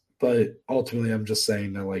buys, but ultimately I'm just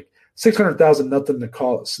saying that like 600,000, nothing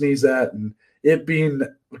to sneeze at, and it being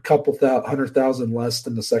a couple 100,000 less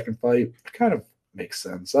than the second fight kind of makes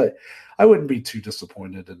sense. I wouldn't be too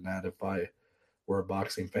disappointed in that if I were a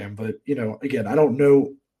boxing fan. But, you know, again, I don't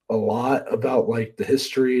know a lot about like the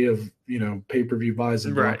history of, you know, pay-per-view buys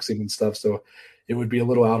and boxing and stuff. So it would be a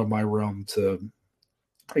little out of my realm to,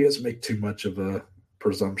 I guess, make too much of a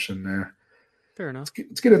presumption there. Fair enough.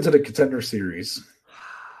 Let's get into the Contender Series.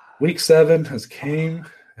 Week 7 has came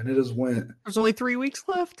and it has went. There's only 3 weeks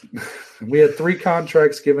left. We had 3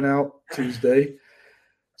 contracts given out Tuesday.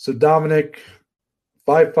 So Dominic,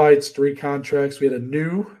 5 fights, 3 contracts. We had a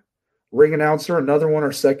new ring announcer, another one,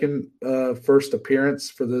 our second first appearance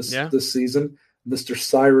for this season, Mr.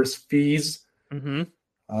 Cyrus Fees.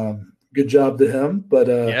 Good job to him. But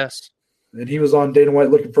yes, and he was on Dana White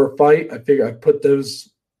looking for a fight. I figured I put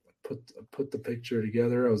the picture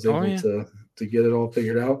together. I was able to get it all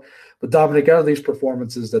figured out. But Dominic, out of these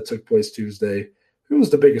performances that took place Tuesday, who was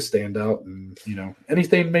the biggest standout? And, you know,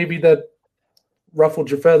 anything maybe that ruffled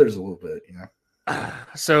your feathers a little bit, you know?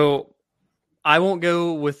 So I won't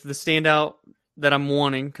go with the standout that I'm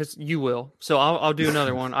wanting because you will. So I'll do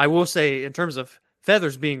another one. I will say in terms of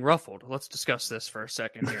feathers being ruffled, let's discuss this for a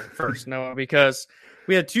second here first, Noah, because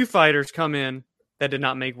we had 2 fighters come in that did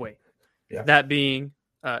not make weight. Yeah. That being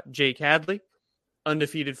Jake Hadley,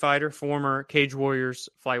 undefeated fighter, former Cage Warriors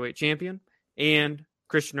flyweight champion, and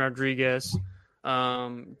Christian Rodriguez.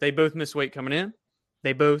 They both missed weight coming in.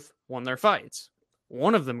 They both won their fights.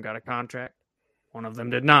 One of them got a contract. One of them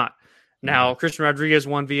did not. Now, Christian Rodriguez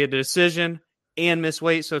won via decision and missed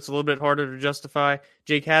weight, so it's a little bit harder to justify.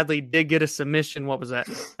 Jake Hadley did get a submission. What was that?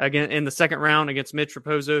 Again, in the second round against Mitch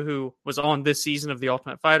Raposo, who was on this season of The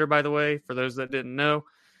Ultimate Fighter, by the way, for those that didn't know.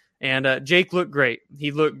 And Jake looked great.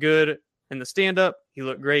 He looked good in the stand-up. He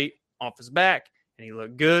looked great off his back. And he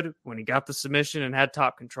looked good when he got the submission and had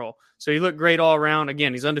top control. So he looked great all around.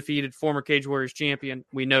 Again, he's undefeated, former Cage Warriors champion.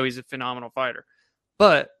 We know he's a phenomenal fighter.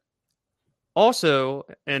 But also,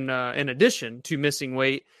 in addition to missing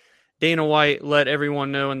weight, Dana White let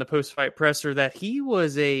everyone know in the post-fight presser that he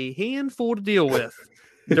was a handful to deal with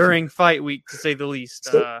during fight week, to say the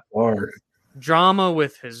least. Drama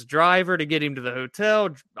with his driver to get him to the hotel,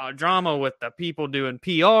 drama with the people doing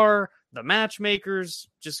PR, the matchmakers,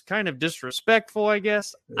 just kind of disrespectful, I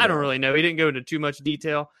guess. Yeah. I don't really know. He didn't go into too much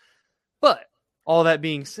detail. But all that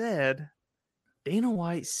being said, Dana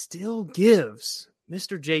White still gives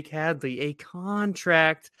Mr. Jake Hadley a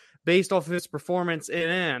contract based off of his performance.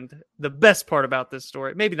 And the best part about this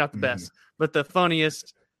story, maybe not the best, but the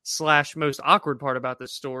funniest / most awkward part about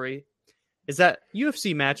this story is that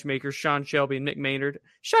UFC matchmakers Sean Shelby and Nick Maynard,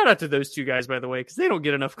 shout out to those two guys, by the way, because they don't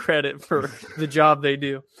get enough credit for the job they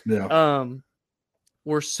do. Yeah.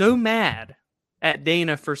 Were so mad at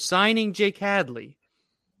Dana for signing Jake Hadley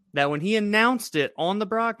that when he announced it on the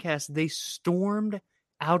broadcast, they stormed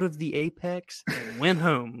out of the Apex and went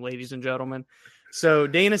home, ladies and gentlemen. So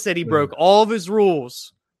Dana said he broke all of his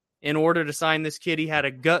rules in order to sign this kid. He had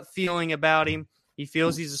a gut feeling about him. He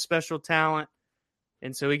feels he's a special talent.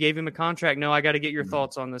 And so he gave him a contract. No, I got to get your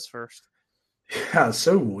thoughts on this first. Yeah,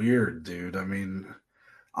 so weird, dude. I mean,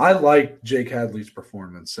 I like Jake Hadley's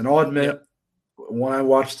performance. And I'll admit, when I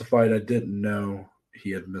watched the fight, I didn't know he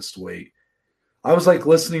had missed weight. I was like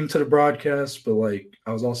listening to the broadcast, but like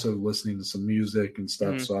I was also listening to some music and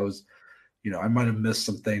stuff. So I was, I might have missed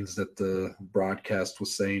some things that the broadcast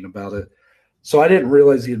was saying about it. So I didn't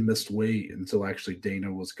realize he had missed weight until actually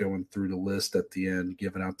Dana was going through the list at the end,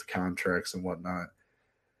 giving out the contracts and whatnot.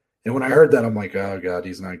 And when I heard that, I'm like, oh, God,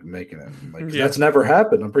 he's not making it. Like, that's never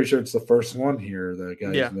happened. I'm pretty sure it's the first one here. The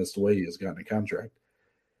guy who's missed weight has gotten a contract.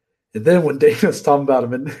 And then when Dana's talking about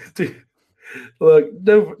him, and dude, look,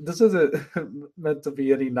 no, this isn't meant to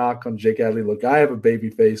be any knock on Jake Hadley. Look, I have a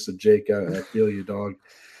baby face, so Jake, I feel you, dog.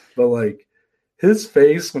 But, like, his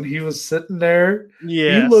face when he was sitting there,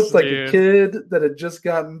 he looked like a kid that had just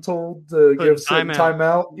gotten told to give some time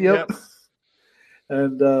out. Yep.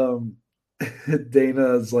 And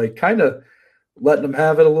Dana is like kind of letting him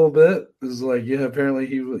have it a little bit. It was like, apparently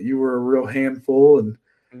you were a real handful, and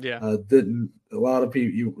didn't a lot of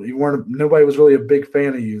people you weren't. Nobody was really a big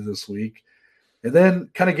fan of you this week, and then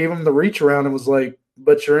kind of gave him the reach around and was like,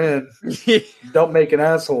 "But you're in. Don't make an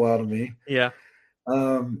asshole out of me." Yeah.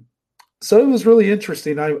 So it was really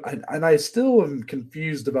interesting. I still am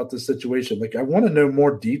confused about this situation. Like, I want to know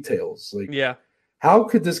more details. Like, how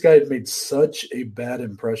could this guy have made such a bad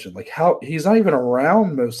impression? Like, how he's not even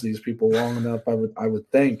around most of these people long enough, I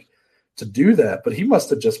would think, to do that. But he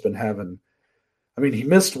must have just been having. I mean, he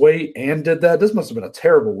missed weight and did that. This must have been a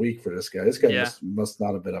terrible week for this guy. This guy must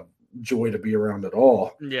not have been a joy to be around at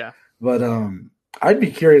all. Yeah. But I'd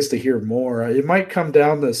be curious to hear more. It might come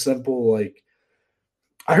down to simple, like,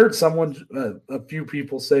 I heard a few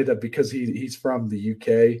people say that because he's from the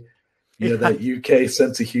UK, that UK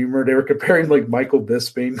sense of humor. They were comparing like Michael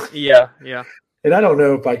Bisping. Yeah. And I don't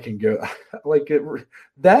know if I can go like it.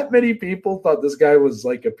 That many people thought this guy was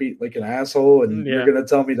like an asshole, and you're gonna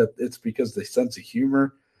tell me that it's because the sense of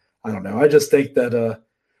humor. I don't know. I just think that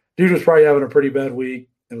dude was probably having a pretty bad week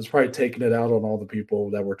and was probably taking it out on all the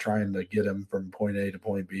people that were trying to get him from point A to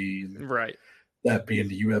point B. Right. That being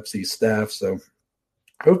the UFC staff. So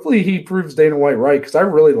hopefully he proves Dana White right, because I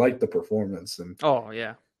really like the performance. And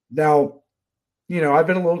now, I've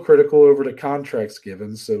been a little critical over the contracts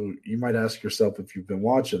given. So you might ask yourself, if you've been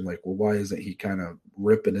watching, like, well, why isn't he kind of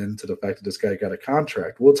ripping into the fact that this guy got a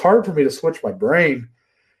contract? Well, it's hard for me to switch my brain.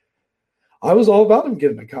 I was all about him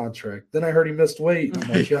getting a contract. Then I heard he missed weight. And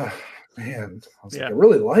I'm like, oh, man. I was like, I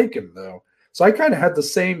really like him, though. So I kind of had the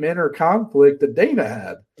same inner conflict that Dana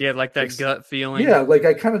had. Yeah, like that gut feeling. Yeah, like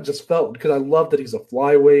I kind of just felt, because I love that he's a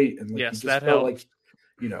flyweight, and like, yes, he just that felt helps.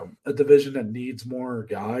 Like, a division that needs more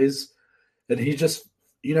guys. And he just,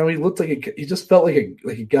 he looked like he just felt like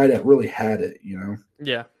a guy that really had it,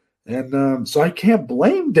 Yeah. And so I can't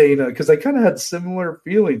blame Dana, because I kind of had similar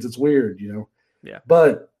feelings. It's weird, Yeah.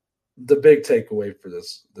 But the big takeaway for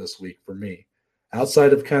this week for me,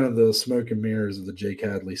 outside of kind of the smoke and mirrors of the Jake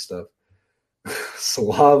Hadley stuff,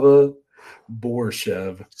 Slava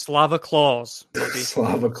Borshev. Slava Claus.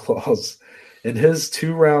 Slava Claus. In his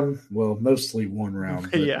 2-round, well, mostly 1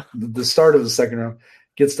 round. Yeah. The start of the second round,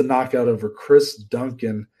 gets the knockout over Chris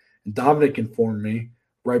Duncan. And Dominic informed me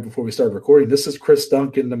right before we started recording, this is Chris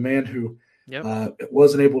Duncan, the man who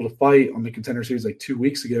wasn't able to fight on the Contender Series like 2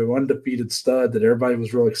 weeks ago, undefeated stud that everybody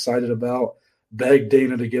was real excited about, begged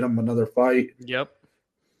Dana to get him another fight. Yep.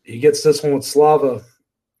 He gets this one with Slava.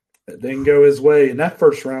 It didn't go his way, and that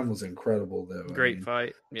first round was incredible, though. Great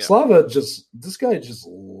fight. Yeah. Slava this guy just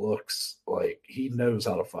looks like he knows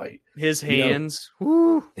how to fight. His hands.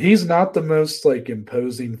 Woo. He's not the most like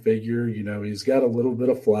imposing figure. He's got a little bit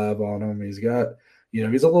of flab on him. He's got,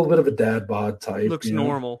 he's a little bit of a dad bod type. Looks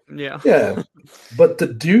normal. Yeah. Yeah. But the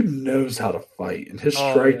dude knows how to fight, and his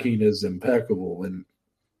striking is impeccable. And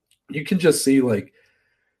you can just see, like,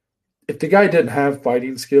 if the guy didn't have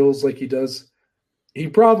fighting skills like he does, he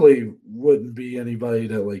probably wouldn't be anybody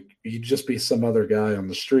that, like, he'd just be some other guy on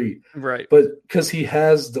the street. Right. But because he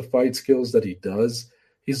has the fight skills that he does,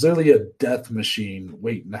 he's literally a death machine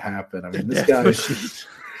waiting to happen. I mean, this guy,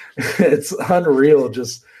 it's unreal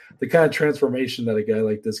just the kind of transformation that a guy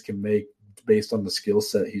like this can make based on the skill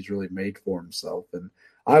set he's really made for himself. And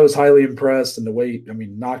I was highly impressed in the way,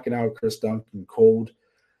 knocking out Chris Duncan cold.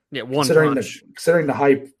 Yeah, one punch. Considering the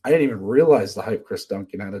hype, I didn't even realize the hype Chris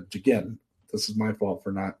Duncan had. Again, this is my fault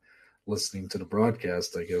for not listening to the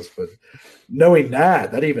broadcast, I guess. But knowing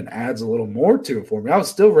that even adds a little more to it for me. I was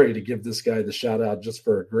still ready to give this guy the shout out just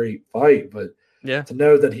for a great fight. But to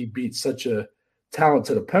know that he beat such a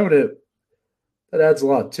talented opponent, that adds a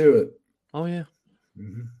lot to it. Oh, yeah.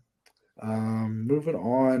 Mm-hmm. Moving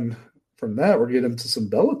on from that, we're getting into some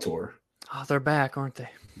Bellator. Oh, they're back, aren't they?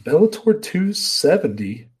 Bellator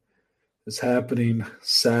 270 is happening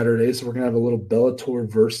Saturday, so we're going to have a little Bellator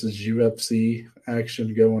versus UFC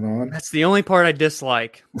action going on. That's the only part I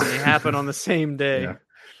dislike when they happen on the same day. Yeah.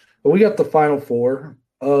 But we got the final four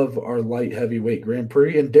of our light heavyweight Grand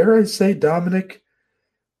Prix, and dare I say, Dominic,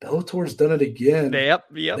 Bellator's done it again. Yep.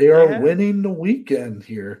 They are winning the weekend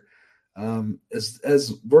here.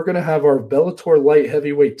 As we're going to have our Bellator light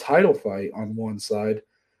heavyweight title fight on one side,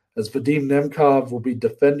 as Vadim Nemkov will be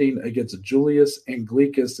defending against Julius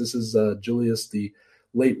Anglickas. This is Julius, the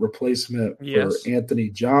late replacement for Anthony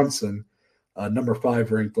Johnson, number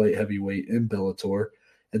 5 ranked light heavyweight in Bellator.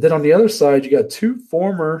 And then on the other side, you got 2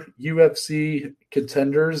 former UFC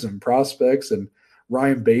contenders and prospects, and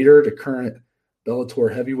Ryan Bader, the current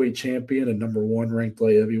Bellator heavyweight champion and number 1 ranked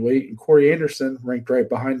light heavyweight, and Corey Anderson ranked right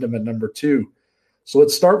behind him at number 2. So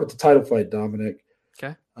let's start with the title fight, Dominic.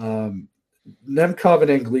 Okay. Nemkov and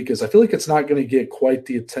Anglickas, I feel like it's not going to get quite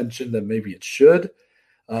the attention that maybe it should.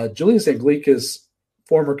 Julius Anglickas,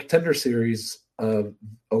 former Contender Series alum.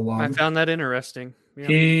 I found that interesting. Yeah.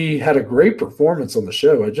 He had a great performance on the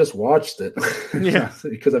show. I just watched it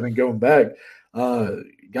because I've been going back.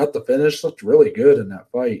 Got the finish, looked really good in that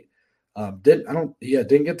fight.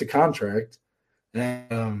 Didn't get the contract.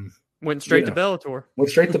 And, went straight to Bellator. Went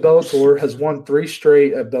straight to Bellator, has won 3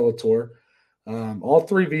 straight at Bellator. All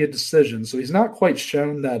 3 via decision. So he's not quite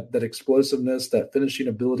shown that explosiveness, that finishing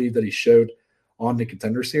ability that he showed on the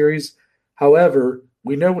Contender Series. However,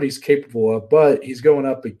 we know what he's capable of, but he's going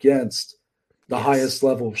up against the highest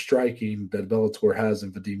level of striking that Bellator has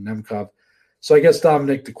in Vadim Nemkov. So I guess,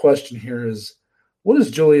 Dominic, the question here is, what does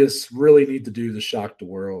Julius really need to do to shock the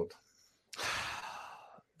world?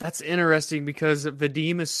 That's interesting because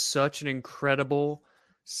Vadim is such an incredible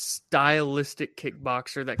stylistic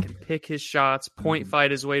kickboxer that can pick his shots, point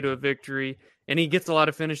fight his way to a victory, and he gets a lot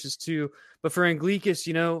of finishes too. But for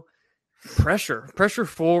Anglickas, pressure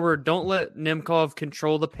forward. Don't let Nemkov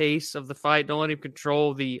control the pace of the fight. Don't let him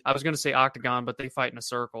control I was going to say octagon, but they fight in a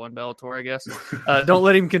circle in Bellator, I guess. Don't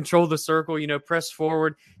let him control the circle. Press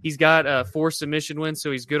forward. He's got 4 submission wins,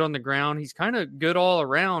 so he's good on the ground. He's kind of good all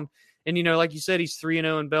around. And, like you said, he's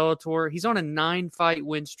 3-0 in Bellator. He's on a 9-fight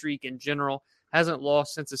win streak in general. Hasn't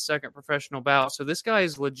lost since his second professional bout. So this guy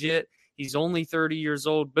is legit. He's only 30 years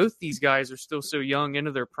old. Both these guys are still so young,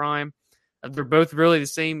 into their prime. They're both really the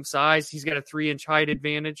same size. He's got a 3-inch height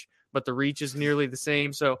advantage, but the reach is nearly the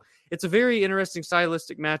same. So it's a very interesting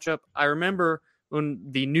stylistic matchup. I remember when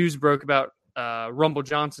the news broke about Rumble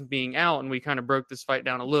Johnson being out, and we kind of broke this fight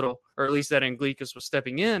down a little, or at least that Anglickas was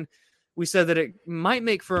stepping in. We said that it might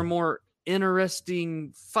make for a more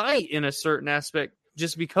interesting fight in a certain aspect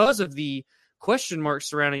just because of the question marks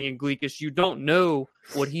surrounding Anglickas. You don't know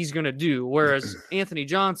what he's going to do. Whereas Anthony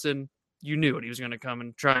Johnson, you knew what he was going to come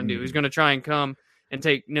and try and do. He's going to try and come and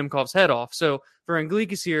take Nemkov's head off. So for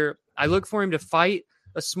Anglickas here, I look for him to fight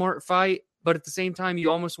a smart fight, but at the same time,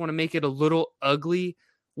 you almost want to make it a little ugly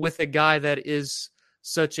with a guy that is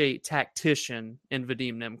such a tactician in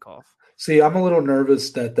Vadim Nemkov. See, I'm a little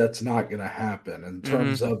nervous that that's not going to happen in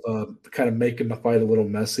terms of kind of making the fight a little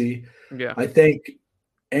messy. Yeah, I think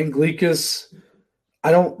Anglickas,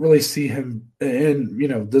 I don't really see him,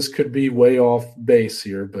 and this could be way off base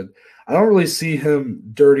here, but I don't really see him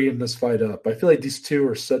dirtying this fight up. I feel like these two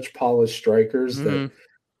are such polished strikers that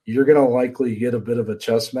you're going to likely get a bit of a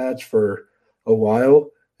chess match for a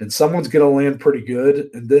while. and someone's going to land pretty good,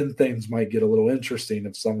 and then things might get a little interesting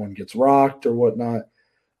if someone gets rocked or whatnot.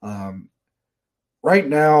 Right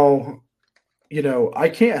now, I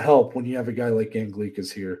can't help when you have a guy like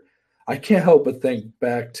Anglikas here. I can't help but think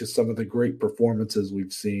back to some of the great performances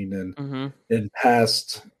we've seen in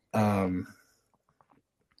past Grand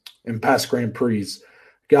Prix.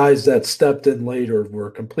 Guys that stepped in later were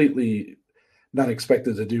completely not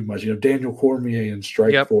expected to do much. Daniel Cormier in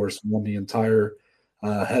Strikeforce won the entire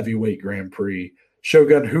heavyweight Grand Prix.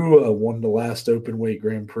 Shogun Rua won the last open weight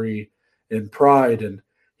Grand Prix in Pride, and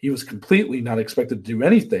he was completely not expected to do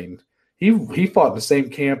anything. He fought in the same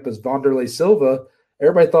camp as Wanderlei Silva.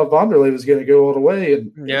 Everybody thought Wanderlei was going to go all the way,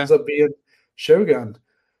 and ends up being Shogun.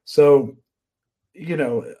 So,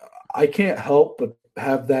 I can't help but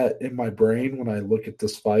have that in my brain when I look at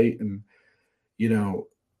this fight. And,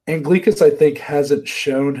 Anglikas, I think, hasn't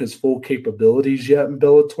shown his full capabilities yet in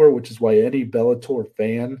Bellator, which is why any Bellator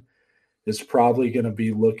fan is probably going to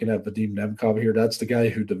be looking at Vadim Nemkov here. That's the guy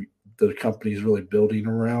who the company is really building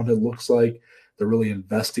around, it looks like. They're really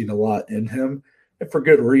investing a lot in him, and for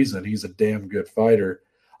good reason. He's a damn good fighter.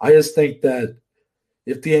 I just think that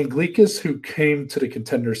if the Anglikas who came to the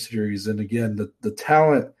Contender Series, and again, the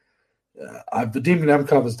talent, Vadim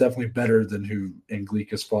Nemkov is definitely better than who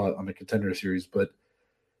Anglikas fought on the Contender Series, but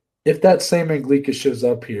if that same Anglikas shows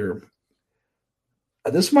up here,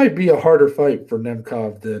 this might be a harder fight for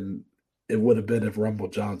Nemkov than it would have been if Rumble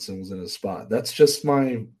Johnson was in his spot. That's just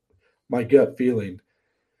my gut feeling.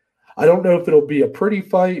 I don't know if it'll be a pretty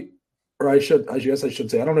fight, or I guess I should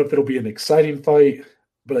say, I don't know if it'll be an exciting fight,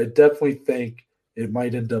 but I definitely think it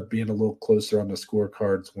might end up being a little closer on the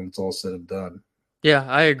scorecards when it's all said and done. Yeah,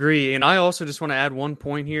 I agree. And I also just want to add one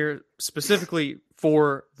point here, specifically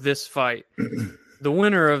for this fight. The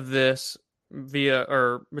winner of this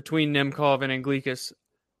between Nemkov and Anglikas,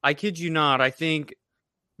 I kid you not, I think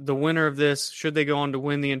the winner of this, should they go on to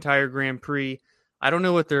win the entire Grand Prix, I don't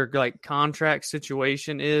know what their contract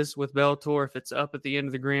situation is with Bellator, if it's up at the end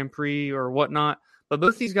of the Grand Prix or whatnot, but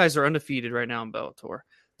both these guys are undefeated right now in Bellator.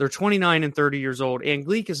 They're 29 and 30 years old.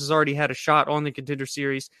 Anglikas has already had a shot on the Contender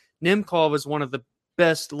Series. Nemkov is one of the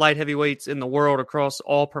best light heavyweights in the world across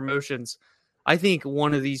all promotions. I think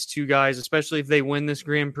one of these two guys, especially if they win this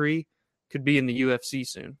Grand Prix, could be in the UFC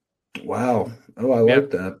soon. Wow. Oh, I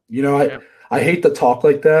like that. I hate to talk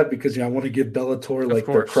like that because I want to give Bellator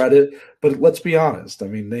their credit, but let's be honest. I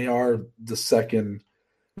mean, they are the second.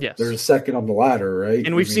 Yes, they're the second on the ladder, right?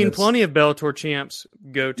 And we've seen plenty of Bellator champs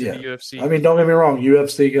go to the UFC. I mean, don't get me wrong.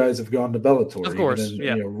 UFC guys have gone to Bellator. Of course,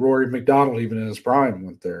 Rory McDonald, even in his prime,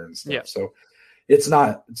 went there and stuff. Yeah. So it's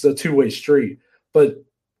a two-way street. But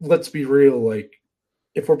let's be real.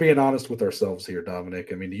 If we're being honest with ourselves here, Dominic,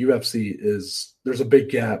 I mean, the UFC there's a big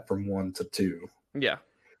gap from 1 to 2. Yeah.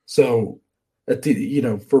 So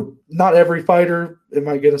for not every fighter, am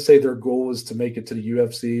I going to say their goal is to make it to the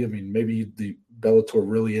UFC? I mean, maybe the Bellator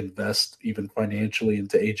really invest even financially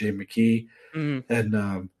into AJ McKee,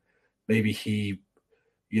 and maybe he,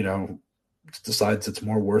 decides it's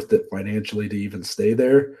more worth it financially to even stay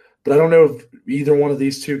there. But I don't know if either one of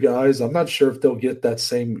these two guys, I'm not sure if they'll get that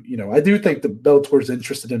same, I do think that Bellator is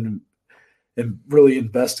interested in really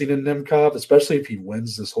investing in Nemkov, especially if he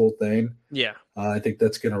wins this whole thing. Yeah. I think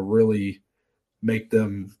that's going to really make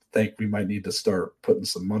them think we might need to start putting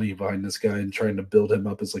some money behind this guy and trying to build him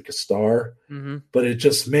up as a star. Mm-hmm. But it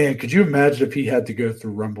just, man, could you imagine if he had to go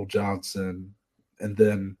through Rumble Johnson and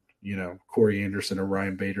then, Corey Anderson or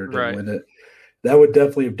Ryan Bader to win it? That would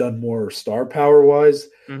definitely have done more star power wise.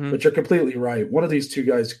 Mm-hmm. But you're completely right. One of these two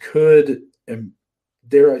guys could, and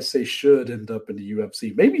dare I say, should end up in the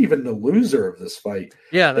UFC. Maybe even the loser of this fight.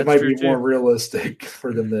 Yeah, that's it might true be more realistic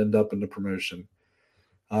for them to end up in the promotion.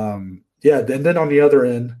 Then on the other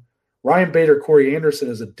end, Ryan Bader, Corey Anderson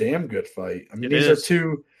is a damn good fight. I mean, these are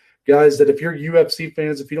two guys that if you're UFC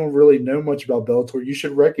fans, if you don't really know much about Bellator, you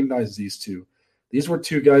should recognize these two. These were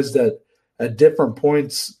two guys that at different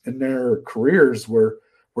points in their careers were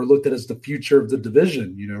looked at as the future of the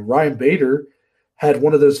division. Ryan Bader had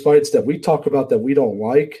one of those fights that we talk about that we don't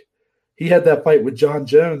like. He had that fight with John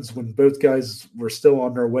Jones when both guys were still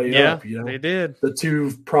on their way up. They did. The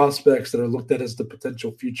two prospects that are looked at as the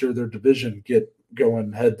potential future of their division get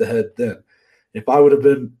going head to head then. If I would have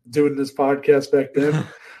been doing this podcast back then,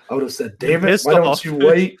 I would have said, damn it, why don't you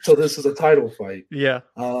wait till this is a title fight? Yeah.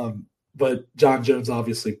 But John Jones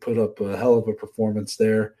obviously put up a hell of a performance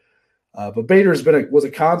there. But Bader's was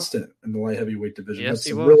a constant in the light heavyweight division. Yes,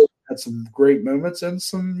 he was. Really had some great moments and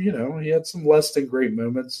some, he had some less than great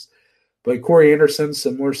moments. But Corey Anderson,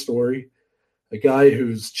 similar story. a guy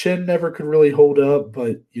whose chin never could really hold up,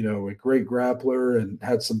 but, a great grappler and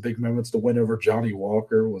had some big moments. To win over Johnny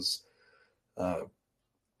Walker was an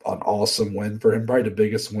awesome win for him, probably the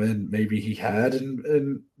biggest win maybe he had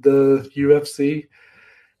in the UFC.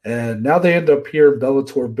 And now they end up here in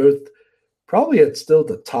Bellator, both probably at still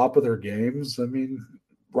the top of their games. I mean,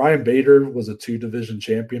 Ryan Bader was a 2-division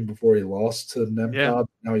champion before he lost to Nemkov. Yeah.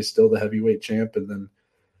 Now he's still the heavyweight champ. And then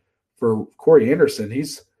for Corey Anderson,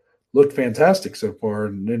 he's looked fantastic so far.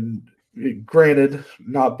 And granted,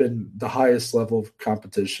 not been the highest level of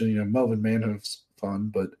competition. Melvin Manhoef's fun,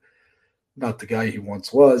 but not the guy he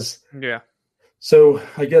once was. Yeah. So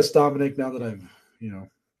I guess, Dominic, now that I've,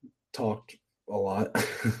 talked a lot,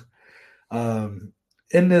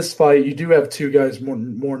 in this fight, you do have two guys more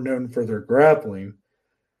known for their grappling.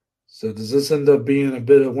 So does this end up being a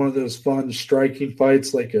bit of one of those fun striking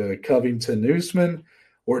fights like a Covington-Usman,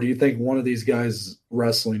 or do you think one of these guys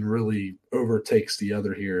wrestling really overtakes the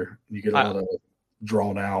other here? You get a lot of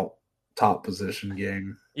drawn-out top position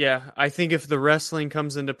game. Yeah, I think if the wrestling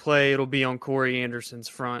comes into play, it'll be on Corey Anderson's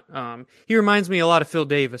front. He reminds me a lot of Phil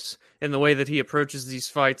Davis in the way that he approaches these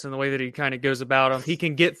fights and the way that he kind of goes about them. He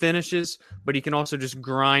can get finishes, but he can also just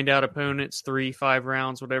grind out opponents 3-5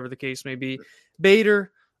 rounds, whatever the case may be.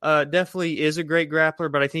 Bader definitely is a great grappler,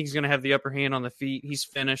 but I think he's going to have the upper hand on the feet. He's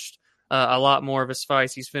finished a lot more of his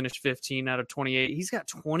fights. He's finished 15 out of 28. He's got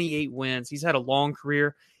 28 wins. He's had a long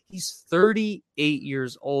career. He's 38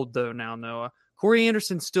 years old, though, now, Noah. Corey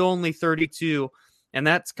Anderson's still only 32, and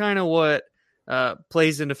that's kind of what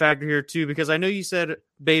plays into factor here, too, because I know you said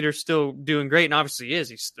Bader's still doing great, and obviously he is.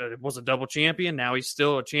 He was a double champion. Now he's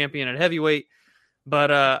still a champion at heavyweight.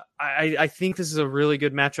 But I think this is a really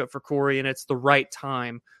good matchup for Corey, and it's the right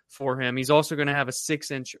time for him. He's also going to have a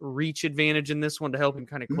 6-inch reach advantage in this one to help him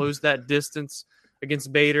kind of close that distance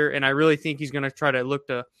against Bader, and I really think he's going to try to look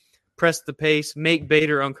to press the pace, make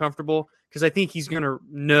Bader uncomfortable, because I think he's going to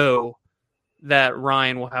know that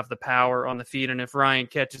Ryan will have the power on the feet, and if Ryan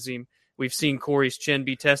catches him, we've seen Corey's chin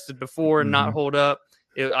be tested before and not hold up.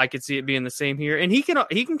 I could see it being the same here, and he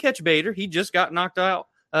can catch Bader. He just got knocked out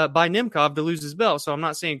by Nemkov to lose his belt, so I'm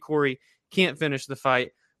not saying Corey can't finish the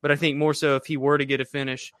fight, but I think more so if he were to get a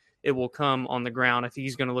finish, it will come on the ground. I think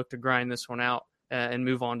he's going to look to grind this one out and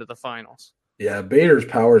move on to the finals. Yeah, Bader's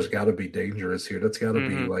power's got to be dangerous here. That's got to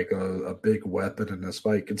be like a big weapon in this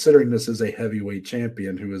fight, considering this is a heavyweight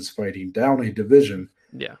champion who is fighting down a division.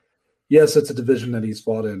 Yeah. Yes, it's a division that he's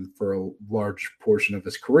fought in for a large portion of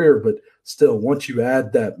his career, but still, once you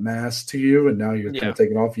add that mass to you and now you're kind of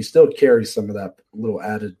taking off, you still carry some of that little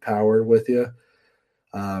added power with you.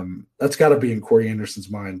 That's got to be in Corey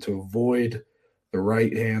Anderson's mind to avoid the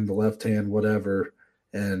right hand, the left hand, whatever,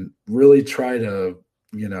 and really try to,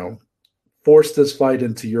 force this fight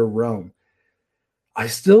into your realm. I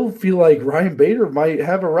still feel like Ryan Bader might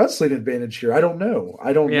have a wrestling advantage here. I don't know. I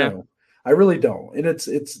really don't. And that's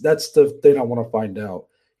the thing I want to find out.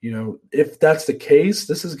 If that's the case,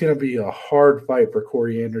 this is going to be a hard fight for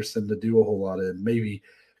Corey Anderson to do a whole lot in. Maybe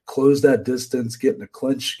close that distance, get in a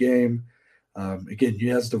clinch game. Again, he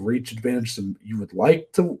has the reach advantage, and you would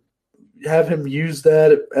like to have him use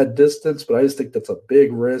that at distance, but I just think that's a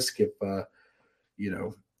big risk if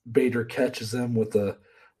Bader catches him with a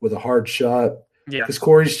hard shot. Yeah, because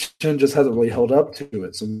Corey's chin just hasn't really held up to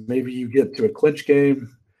it. So maybe you get to a clinch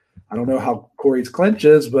game. I don't know how Corey's clinch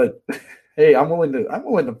is, but hey, I'm willing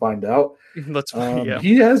to find out. That's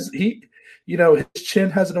his chin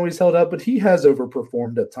hasn't always held up, but he has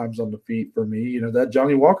overperformed at times on the feet for me. That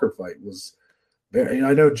Johnny Walker fight was very.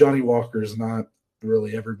 I know Johnny Walker is not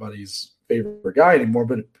really everybody's favorite guy anymore,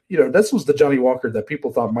 but this was the Johnny Walker that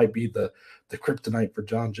people thought might be the kryptonite for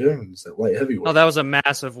John Jones at light heavyweight. Oh, that was a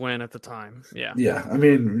massive win at the time. Yeah. Yeah. I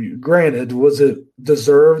mean, granted, was it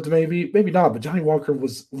deserved? Maybe not, but Johnny Walker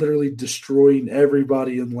was literally destroying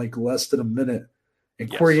everybody in like less than a minute.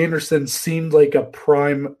 And Corey Anderson seemed like a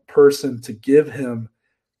prime person to give him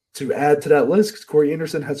to add to that list, because Corey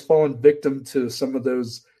Anderson has fallen victim to some of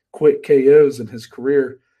those quick KOs in his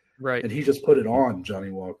career. Right. And he just put it on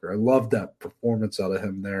Johnny Walker. I love that performance out of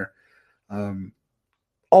him there.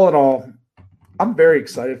 All in all, I'm very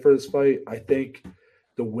excited for this fight. I think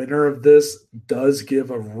the winner of this does give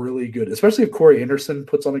a really good, especially if Corey Anderson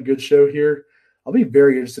puts on a good show here. I'll be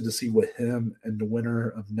very interested to see what him and the winner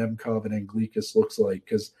of Nemkov and Anglickas looks like,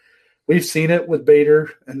 because we've seen it with Bader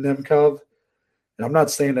and Nemkov. And I'm not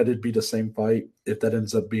saying that it'd be the same fight. If that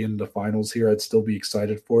ends up being the finals here, I'd still be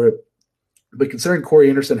excited for it. But considering Corey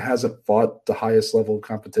Anderson hasn't fought the highest level of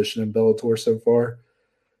competition in Bellator so far,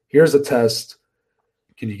 here's a test.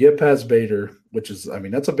 Can you get past Bader? Which is,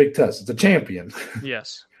 that's a big test. It's a champion.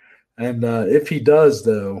 Yes. And if he does,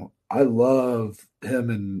 though, I love him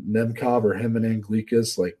and Nemkov or him and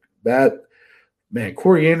Anglikas. Like that, man,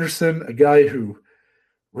 Corey Anderson, a guy who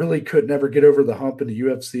really could never get over the hump in the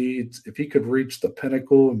UFC. If he could reach the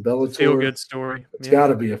pinnacle in Bellator, feel-good story. It's got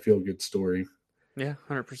to be a feel-good story. Yeah,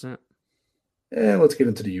 100%. And let's get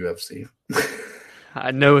into the UFC.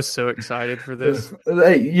 I know is so excited for this.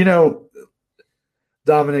 Hey,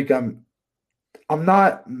 Dominic, I'm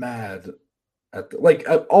not mad at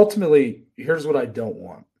ultimately, here's what I don't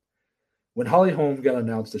want. When Holly Holm got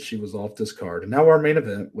announced that she was off this card, and now our main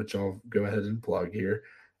event, which I'll go ahead and plug here,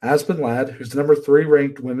 Aspen Ladd, who's the number 3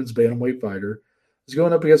 ranked women's bantamweight fighter, is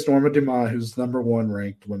going up against Norma Dumont, who's the number 1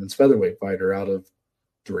 ranked women's featherweight fighter out of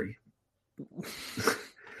 3.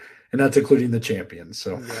 And that's including the champion.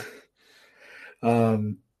 So,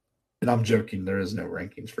 and I'm joking. There is no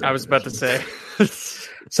rankings for. I was about to say.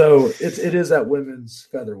 So it is at women's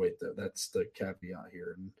featherweight though. That's the caveat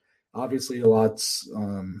here. And obviously, a lot's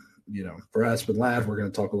for Aspen Ladd, we're going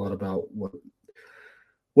to talk a lot about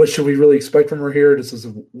what should we really expect from her here. This is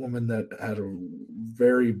a woman that had a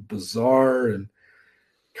very bizarre and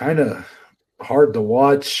kind of hard to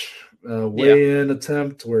watch weigh-in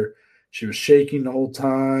attempt where she was shaking the whole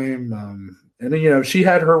time. And she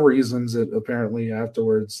had her reasons apparently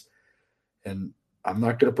afterwards. And I'm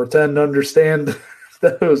not going to pretend to understand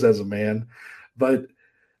those as a man, but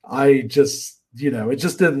I just, it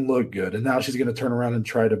just didn't look good. And now she's going to turn around and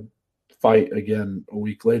try to fight again a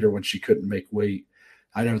week later when she couldn't make weight.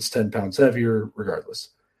 I know it's 10 pounds heavier regardless.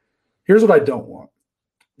 Here's what I don't want.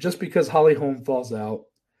 Just because Holly Holm falls out,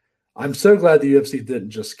 I'm so glad the UFC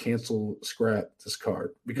didn't just scrap this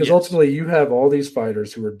card, because ultimately you have all these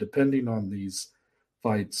fighters who are depending on these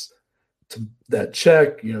fights to that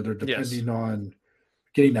check. They're depending on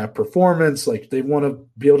getting that performance. Like they want to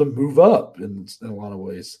be able to move up in a lot of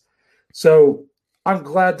ways. So I'm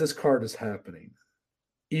glad this card is happening.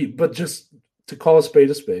 But just to call a spade,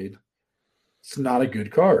 it's not a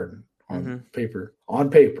good card on paper. On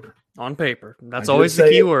paper. That's always the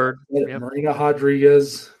key word. Marina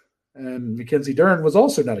Rodriguez and Mackenzie Dern was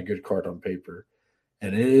also not a good card on paper.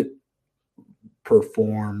 And it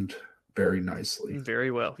performed very nicely. Very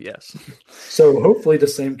well, yes. So hopefully the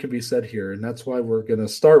same can be said here. And that's why we're going to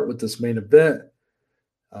start with this main event.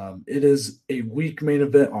 It is a weak main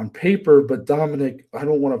event on paper, but Dominic, I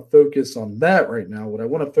don't want to focus on that right now. What I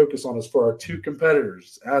want to focus on is for our 2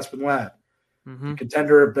 competitors, Aspen Ladd, the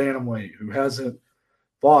contender at bantamweight, who hasn't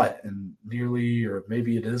fought in nearly, or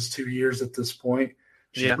maybe it is 2 years at this point.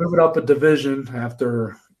 She's moving up a division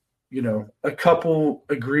after, a couple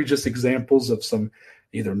egregious examples of some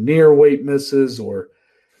either near weight misses or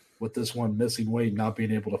with this one missing weight, not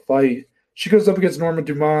being able to fight. She goes up against Norma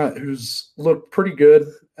Dumont, who's looked pretty good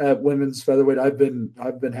at women's featherweight. I've been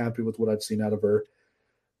happy with what I've seen out of her,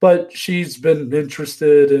 but she's been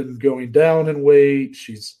interested in going down in weight.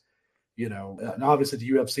 She's, and obviously the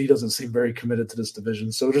UFC doesn't seem very committed to this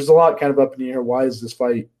division. So there's a lot kind of up in the air. Why is this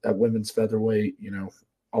fight at women's featherweight?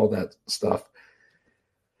 All that stuff.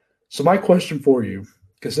 So my question for you,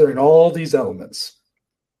 considering all these elements,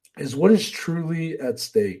 is what is truly at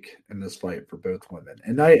stake in this fight for both women?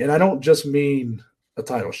 And I don't just mean a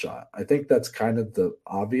title shot. I think that's kind of the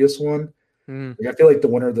obvious one. Like, I feel like the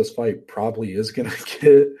winner of this fight probably is going to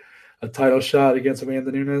get a title shot against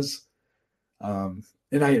Amanda Nunes. And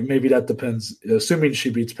maybe that depends, assuming she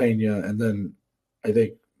beats Pena, and then I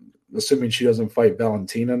think assuming she doesn't fight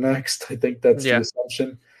Valentina next. I think that's the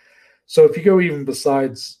assumption. So if you go even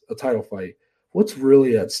besides a title fight, what's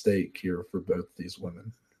really at stake here for both these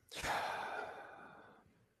women?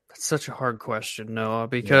 That's such a hard question, Noah,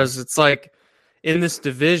 because it's like in this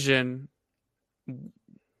division,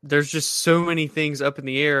 there's just so many things up in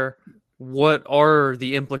the air. What are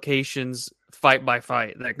the implications fight by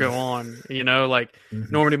fight that go on?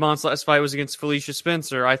 Norma Dumont's last fight was against Felicia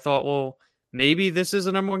Spencer. I thought, well, maybe this is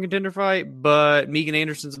a number 1 contender fight, but Megan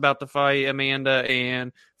Anderson's about to fight Amanda,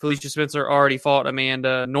 and Felicia Spencer already fought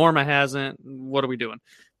Amanda. Norma hasn't. What are we doing?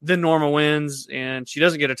 Then Norma wins, and she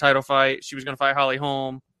doesn't get a title fight. She was going to fight Holly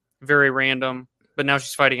Holm. Very random. But now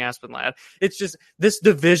she's fighting Aspen Ladd. It's just this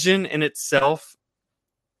division in itself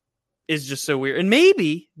is just so weird. And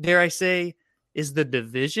maybe, dare I say, is the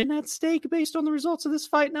division at stake based on the results of this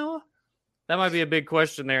fight, Noah? That might be a big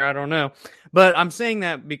question there. I don't know. But I'm saying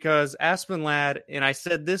that because Aspen Ladd, and I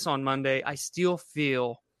said this on Monday, I still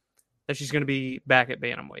feel that she's going to be back at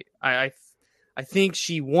bantamweight. I think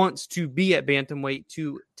she wants to be at bantamweight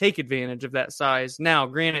to take advantage of that size. Now,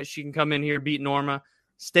 granted, she can come in here, beat Norma,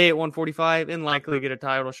 stay at 145, and likely get a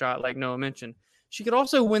title shot like Noah mentioned. She could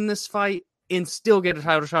also win this fight and still get a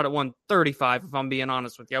title shot at 135, if I'm being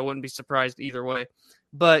honest with you. I wouldn't be surprised either way.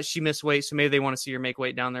 but she missed weight, so maybe they want to see her make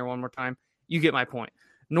weight down there one more time. You get my point.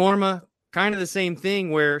 Norma, kind of the same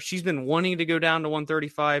thing where she's been wanting to go down to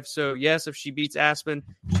 135. So, yes, if she beats Aspen,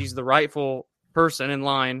 she's the rightful person in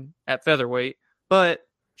line at featherweight, but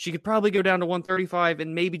she could probably go down to 135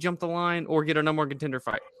 and maybe jump the line or get a number one contender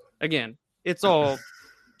fight. Again, it's all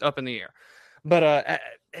up in the air. But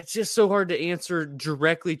it's just so hard to answer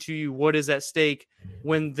directly to you what is at stake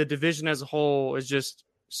when the division as a whole is just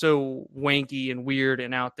so wanky and weird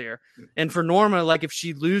and out there. And for Norma, like if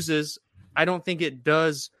she loses, I don't think it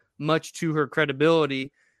does much to her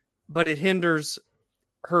credibility, but it hinders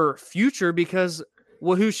her future because,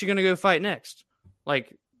 well, who's she going to go fight next?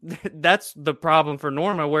 Like, that's the problem for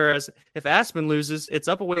Norma. Whereas if Aspen loses, it's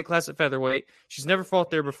up a weight class at featherweight. She's never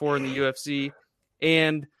fought there before in the UFC,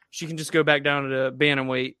 and she can just go back down to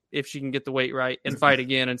bantamweight if she can get the weight right and fight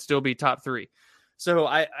again and still be top 3. So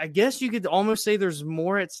I guess you could almost say there's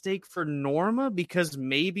more at stake for Norma because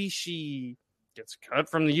maybe she gets cut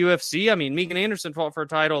from the UFC. I mean, Megan Anderson fought for a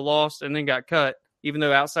title, lost, and then got cut, even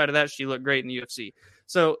though outside of that, she looked great in the UFC.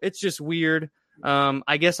 So it's just weird.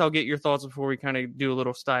 I guess I'll get your thoughts before we kind of do a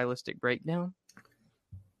little stylistic breakdown.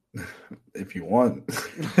 If you want.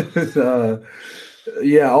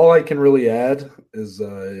 Yeah, all I can really add is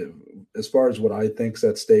as far as what I think's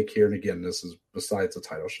at stake here, and again, this is besides a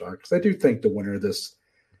title shot, because I do think the winner of this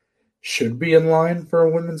should be in line for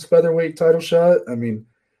a women's featherweight title shot. I mean,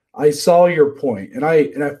 I saw your point, and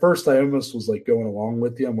at first I almost was like going along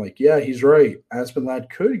with you. I'm like, yeah, he's right. Aspen Ladd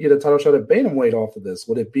could get a title shot at bantamweight off of this.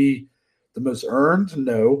 Would it be the most earned?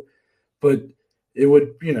 No, but it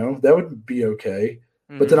would, that would be okay.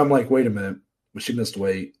 Mm-hmm. But then I'm like, wait a minute, she missed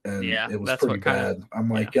weight, and it was pretty bad. I'm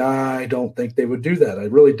like, I don't think they would do that. I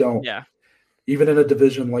really don't. Yeah. Even in a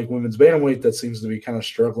division like women's bantamweight that seems to be kind of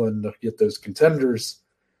struggling to get those contenders.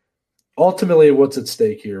 Ultimately, what's at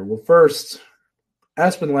stake here? Well, first,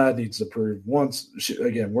 Aspen Ladd needs to prove once.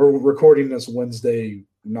 Again, we're recording this Wednesday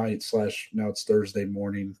night / now it's Thursday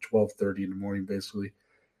morning, 12:30 in the morning, basically.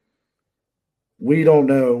 We don't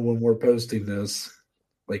know when we're posting this.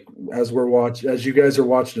 Like as you guys are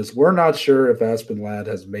watching this, we're not sure if Aspen Ladd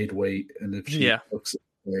has made weight and if she looks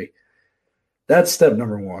away. That's step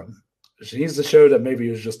number one. She needs to show that maybe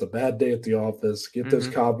it was just a bad day at the office. Get those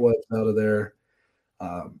cobwebs out of there.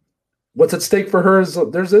 What's at stake for her is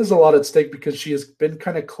there's a lot at stake because she has been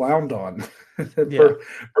kind of clowned on, for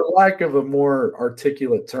lack of a more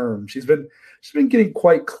articulate term. She's been getting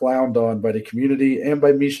quite clowned on by the community and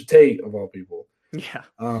by Miesha Tate of all people. Yeah.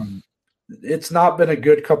 It's not been a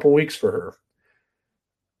good couple weeks for her.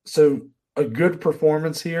 So a good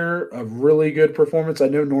performance here, a really good performance. I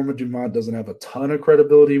know Norma Dumont doesn't have a ton of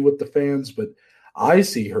credibility with the fans, but I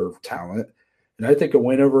see her talent. And I think a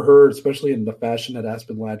win over her, especially in the fashion that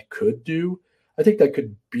Aspen Ladd could do, I think that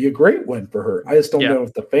could be a great win for her. I just don't know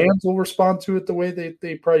if the fans will respond to it the way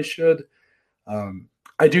they probably should.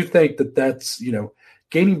 I do think that's,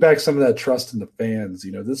 gaining back some of that trust in the fans.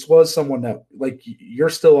 This was someone that, like, you're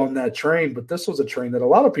still on that train, but this was a train that a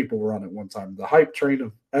lot of people were on at one time. The hype train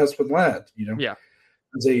of Aspen Ladd,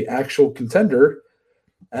 as a actual contender.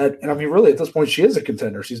 And I mean, really, at this point, she is a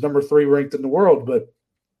contender. She's number 3 ranked in the world, but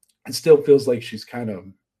it still feels like she's kind of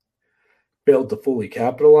failed to fully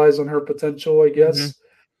capitalize on her potential, I guess.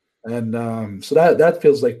 Mm-hmm. And so that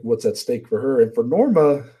feels like what's at stake for her. And for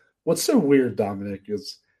Norma, what's so weird, Dominic,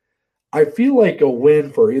 is I feel like a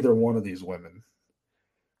win for either one of these women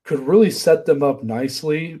could really set them up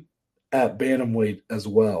nicely at bantamweight as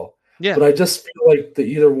well. Yeah. But I just feel like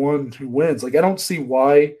either one who wins, like I don't see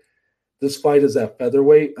why this fight is at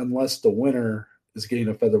featherweight unless the winner is getting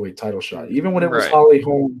a featherweight title shot. Even when it was Holly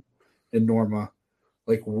Holm and Norma,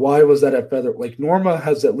 like why was that at feather? Like Norma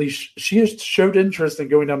has she has showed interest in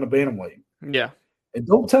going down to bantamweight. Yeah. And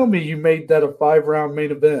don't tell me you made that a 5-round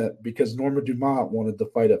main event because Norma Dumont wanted to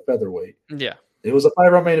fight at featherweight. Yeah. It was a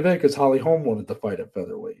 5-round main event because Holly Holm wanted to fight at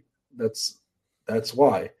featherweight. That's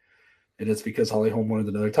why. And it's because Holly Holm wanted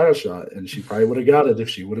another title shot, and she probably would have got it if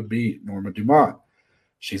she would have beat Norma Dumont.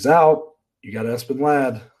 She's out. You got Aspen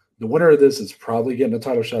Ladd. The winner of this is probably getting a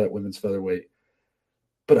title shot at women's featherweight.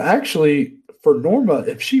 But actually, for Norma,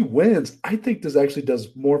 if she wins, I think this actually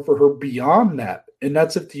does more for her beyond that. And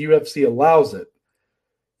that's if the UFC allows it.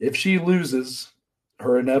 If she loses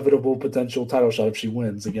her inevitable potential title shot, if she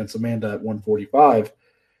wins against Amanda at 145,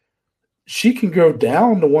 she can go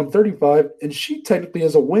down to 135, and she technically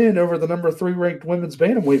has a win over the number 3 ranked women's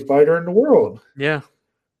bantamweight fighter in the world. Yeah.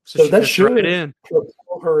 So that should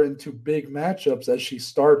propel her into big matchups as she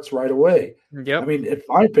starts right away. Yep. I mean, in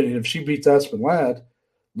my opinion, if she beats Aspen Ladd,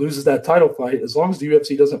 loses that title fight, as long as the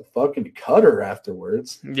UFC doesn't fucking cut her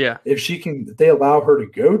afterwards, if they allow her to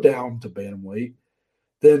go down to bantamweight,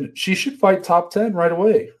 then she should fight top 10 right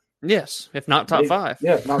away. Yes, if not top 5.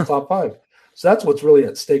 Yeah, if not top 5. So that's what's really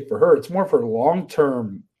at stake for her. It's more for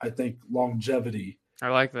long-term, I think, longevity. I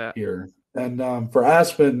like that here. And for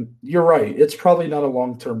Aspen, you're right. It's probably not a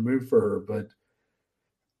long-term move for her, but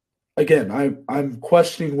again, I'm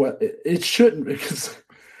questioning what it shouldn't, because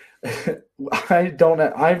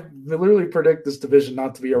I literally predict this division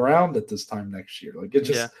not to be around at this time next year. Like, it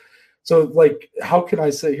just so, like, how can I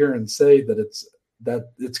sit here and say that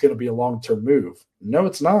it's going to be a long-term move? No,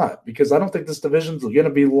 it's not, because I don't think this division's going to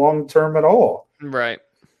be long-term at all. Right.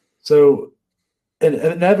 So, and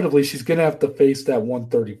inevitably she's going to have to face that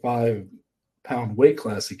 135-pound weight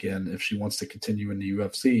class again if she wants to continue in the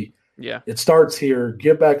UFC. Yeah. It starts here.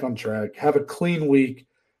 Get back on track. Have a clean week.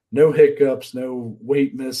 No hiccups, no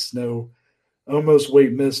weight miss, no almost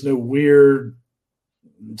weight miss, no weird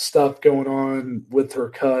stuff going on with her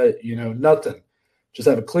cut, nothing. Just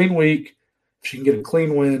have a clean week. If she can get a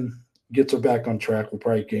clean win, gets her back on track, we'll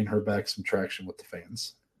probably gain her back some traction with the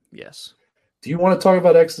fans. Yes. Do you want to talk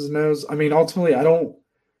about X's and O's? I mean, ultimately, I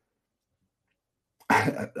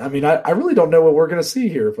really don't know what we're going to see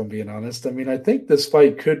here, if I'm being honest. I mean, I think this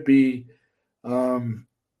fight could be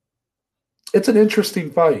it's an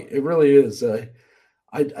interesting fight. It really is. I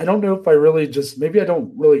don't know if I really maybe I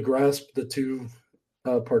don't really grasp the two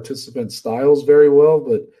participant styles very well,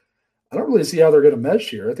 but I don't really see how they're going to mesh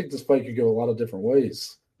here. I think this fight could go a lot of different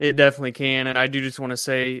ways. It definitely can, and I do just want to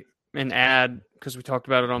say and add, because we talked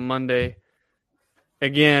about it on Monday.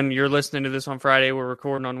 Again, you're listening to this on Friday. We're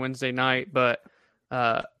recording on Wednesday night, but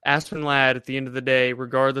Aspen Ladd, at the end of the day,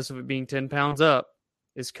 regardless of it being 10 pounds up,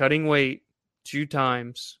 is cutting weight 2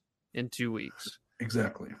 times in 2 weeks.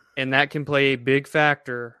 Exactly. And that can play a big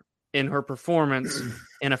factor in her performance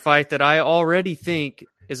in a fight that I already think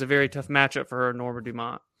is a very tough matchup for her, Norma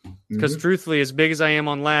Dumont. Because truthfully, as big as I am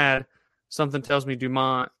on Ladd, something tells me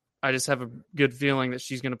Dumont, I just have a good feeling that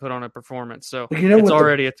she's going to put on a performance. So it's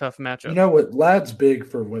already a tough matchup. You know what? Ladd's big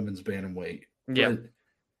for women's bantamweight. Yeah.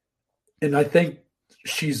 And I think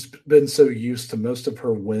she's been so used to most of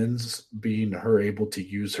her wins being her able to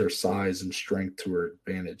use her size and strength to her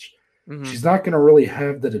advantage. Mm-hmm. She's not going to really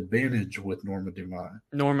have that advantage with Norma Dumont.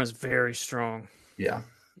 Norma's very strong. Yeah.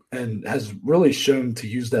 And has really shown to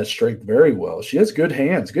use that strength very well. She has good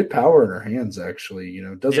hands, good power in her hands, actually.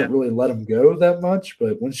 Doesn't really let them go that much,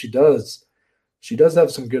 but when she does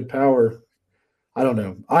have some good power. I don't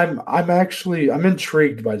know. I'm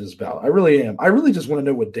intrigued by this bout. I really am. I really just want to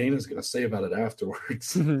know what Dana's going to say about it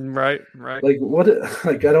afterwards. Right. Like, what?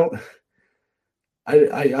 Like, I don't.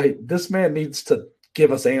 I this man needs to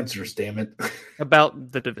give us answers. Damn it.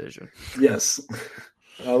 About the division. Yes.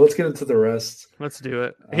 Let's get into the rest. Let's do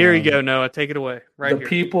it. Here you go, Noah. Take it away. Right here. The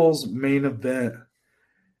people's main event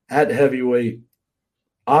at heavyweight.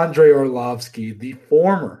 Andrei Arlovski, the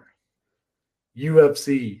former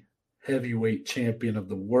UFC heavyweight champion of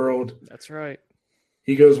the world. That's right.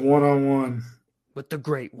 He goes one-on-one with the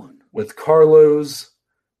great one. With Carlos, I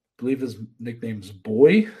believe his nickname's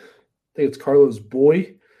Boy. I think it's Carlos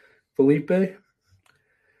Boy Felipe.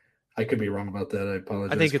 I could be wrong about that. I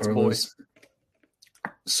apologize. I think it's Carlos. Boy.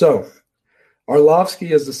 So, Arlovski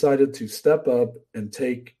has decided to step up and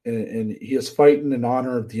and he is fighting in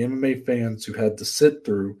honor of the MMA fans who had to sit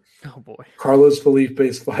through Carlos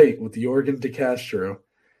Felipe's fight with Yorgan De Castro.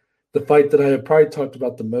 The fight that I have probably talked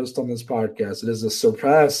about the most on this podcast. It has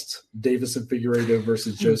surpassed Davison Figueiredo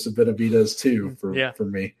versus Joseph Benavidez too for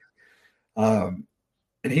me. And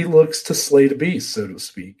he looks to slay the beast, so to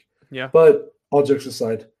speak. Yeah. But all jokes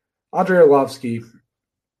aside, Andrei Arlovski,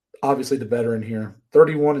 obviously the veteran here,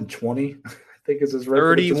 31-20, I think is his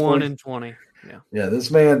record. 31-20. Yeah. Yeah,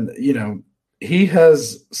 this man, he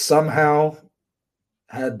has somehow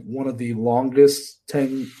had one of the longest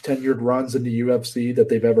tenured runs in the UFC that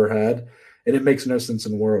they've ever had. And it makes no sense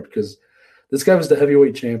in the world because this guy was the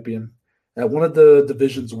heavyweight champion at one of the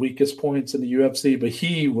division's weakest points in the UFC, but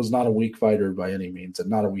he was not a weak fighter by any means and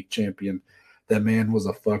not a weak champion. That man was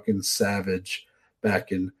a fucking savage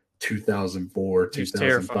back in 2004,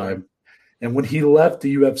 2005. And when he left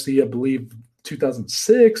the UFC, I believe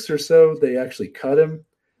 2006 or so, they actually cut him.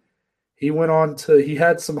 He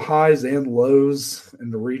had some highs and lows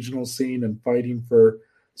in the regional scene and fighting for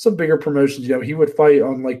some bigger promotions. He would fight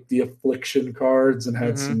on like the Affliction cards and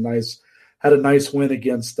had had a nice win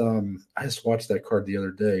against, I just watched that card the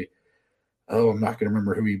other day. Oh, I'm not going to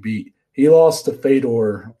remember who he beat. He lost to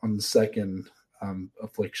Fedor on the second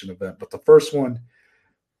Affliction event, but the first one,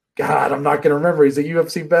 God, I'm not going to remember. He's a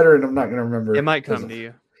UFC veteran. I'm not going to remember. It might come to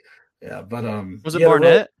you. Yeah, but was it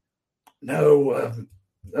Barnett? No.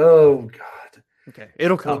 Oh God. Okay,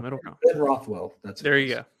 it'll come. It'll come. Ben Rothwell. That's there.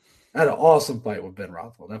 You go. I had an awesome fight with Ben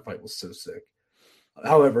Rothwell. That fight was so sick.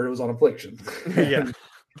 However, it was on Affliction. Yeah.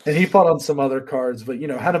 And he fought on some other cards, but,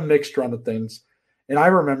 had a mixed run of things. And I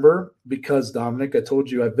remember, because, Dominic, I told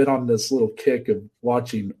you I've been on this little kick of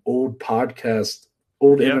watching old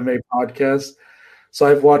MMA podcasts. So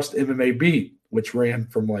I've watched MMA Beat, which ran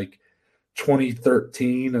from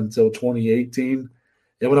 2013 until 2018.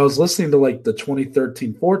 And when I was listening to the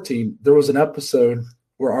 2013-14, there was an episode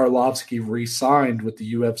where Arlovsky re-signed with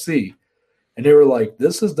the UFC. And they were like,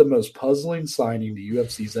 this is the most puzzling signing the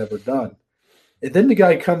UFC's ever done. And then the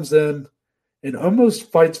guy comes in and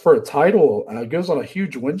almost fights for a title, goes on a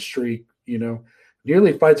huge win streak,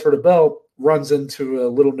 nearly fights for the belt, runs into a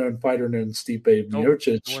little-known fighter named Stipe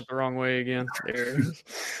Miocic. Went the wrong way again. There.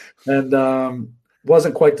 And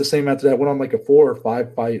wasn't quite the same after that. Went on a 4 or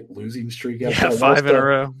 5 fight losing streak. After that. 5 in a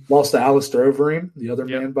row. Lost to Alistair Overeem, the other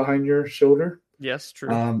man behind your shoulder. Yes, true.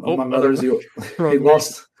 Among others, he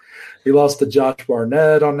lost. He lost to Josh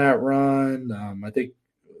Barnett on that run. I think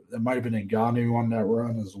it might have been Ngannou on that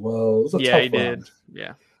run as well. It was a tough he run. did.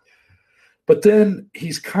 Yeah. But then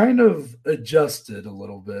he's kind of adjusted a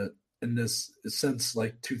little bit in this since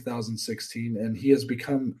 2016, and he has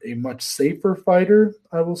become a much safer fighter,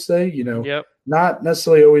 I will say. Not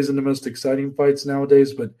necessarily always in the most exciting fights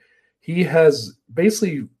nowadays, but he has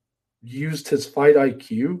basically used his fight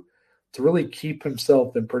IQ to really keep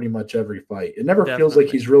himself in pretty much every fight. It never feels like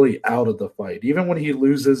he's really out of the fight. Even when he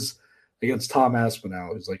loses against Tom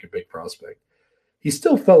Aspinall, who's a big prospect, he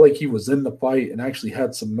still felt like he was in the fight and actually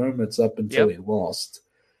had some moments up until he lost.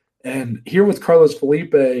 And here with Carlos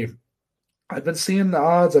Felipe, I've been seeing the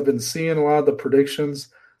odds. I've been seeing a lot of the predictions.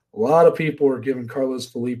 A lot of people are giving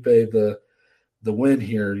Carlos Felipe the win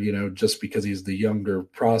here, just because he's the younger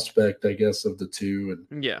prospect, I guess, of the two.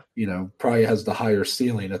 And, probably has the higher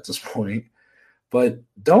ceiling at this point. But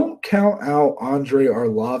don't count out Andrei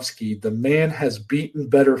Arlovsky. The man has beaten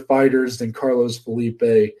better fighters than Carlos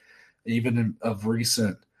Felipe, even of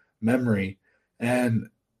recent memory. And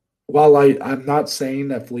while I'm not saying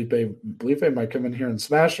that Felipe might come in here and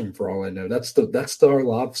smash him for all I know, that's the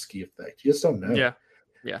Arlovsky effect. You just don't know.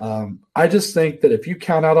 Yeah. I just think that if you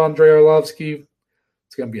count out Andrei Arlovsky,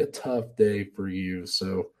 it's going to be a tough day for you.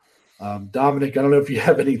 So, Dominic, I don't know if you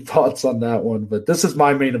have any thoughts on that one, but this is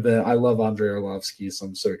my main event. I love Andrei Arlovsky, so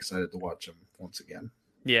I'm so excited to watch him once again.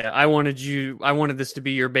 Yeah, I wanted this to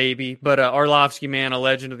be your baby, but Arlovsky, man, a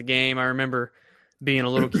legend of the game. I remember being a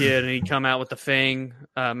little kid and he'd come out with the Fang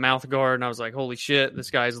mouth guard, and I was like, holy shit,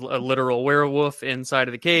 this guy's a literal werewolf inside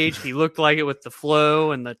of the cage. He looked like it with the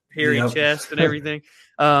flow and the hairy chest and everything.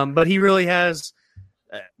 But he really has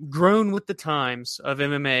grown with the times of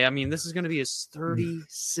MMA. I mean, this is going to be his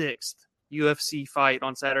 36th UFC fight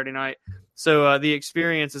on Saturday night. So the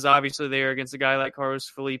experience is obviously there against a guy like Carlos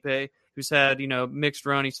Felipe, who's had, mixed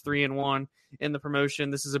run. He's 3-1 in the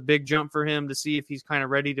promotion. This is a big jump for him to see if he's kind of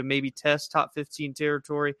ready to maybe test top 15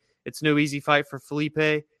 territory. It's no easy fight for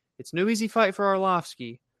Felipe. It's no easy fight for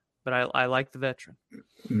Arlovsky, but I like the veteran.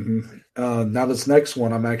 Mm-hmm. Now this next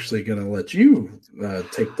one, I'm actually going to let you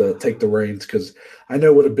take the reins, because I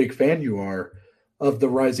know what a big fan you are of the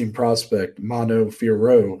rising prospect, Mano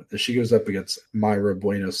Fiorot, as she goes up against Mayra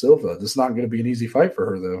Bueno Silva. This is not going to be an easy fight for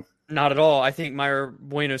her, though. Not at all. I think Mayra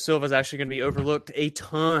Bueno Silva is actually going to be overlooked a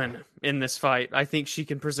ton in this fight. I think she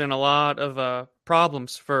can present a lot of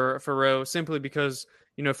problems for Fiorot, simply because,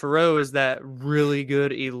 Fiorot is that really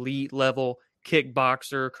good elite level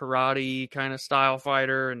kickboxer, karate kind of style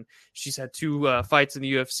fighter, and she's had 2 fights in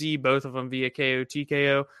the UFC, both of them via KO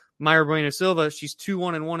TKO. Mayra Bueno Silva, she's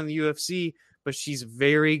 2-1-1 in the UFC, but she's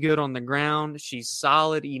very good on the ground. She's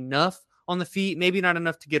solid enough on the feet, maybe not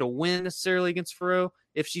enough to get a win necessarily against Fiorot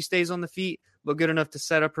if she stays on the feet, but good enough to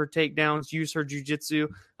set up her takedowns, use her jiu-jitsu.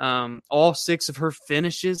 All 6 of her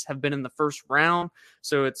finishes have been in the first round,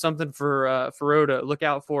 so it's something for Fiorot to look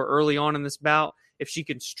out for early on in this bout. If she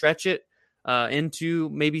can stretch it into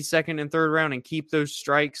maybe second and third round and keep those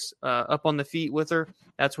strikes up on the feet with her,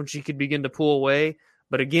 that's when she could begin to pull away.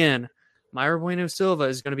 But again, Mayra Bueno Silva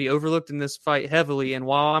is going to be overlooked in this fight heavily. And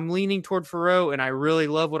while I'm leaning toward Fiorot, and I really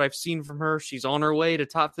love what I've seen from her, she's on her way to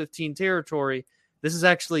top 15 territory. This is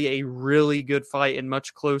actually a really good fight and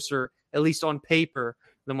much closer, at least on paper,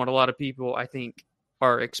 than what a lot of people, I think,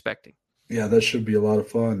 are expecting. Yeah, that should be a lot of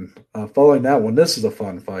fun. Following that one, this is a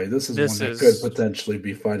fun fight. This is one that could potentially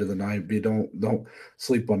be fight of the night. Don't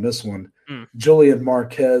sleep on this one. Julian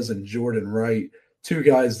Marquez and Jordan Wright, 2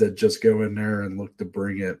 guys that just go in there and look to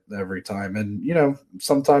bring it every time. And,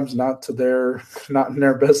 sometimes not in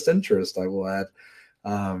their best interest, I will add.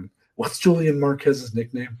 What's Julian Marquez's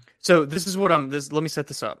nickname? So this is what let me set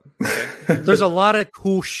this up. Okay? There's a lot of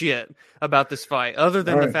cool shit about this fight, other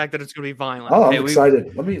than the fact that it's going to be violent. Oh, I'm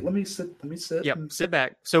excited. Let me sit. Yep, sit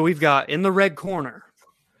back. So we've got in the red corner,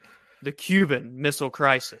 the Cuban Missile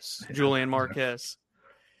Crisis, Julian Marquez.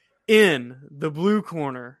 In the blue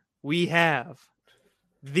corner, we have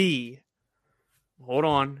hold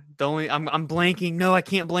on. I'm blanking. No, I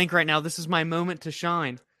can't blank right now. This is my moment to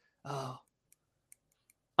shine. Oh.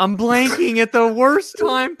 I'm blanking at the worst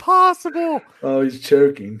time possible. Oh, he's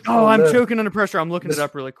choking. Oh, I'm choking under pressure. I'm looking it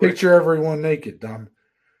up really quick. Picture everyone naked, Dom.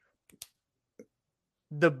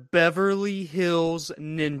 The Beverly Hills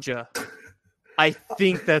Ninja. I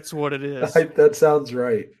think that's what it is. That sounds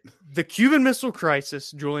right. The Cuban Missile Crisis,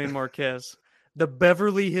 Julian Marquez. The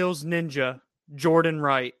Beverly Hills Ninja, Jordan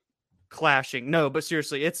Wright, clashing. No, but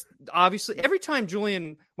seriously, it's obviously every time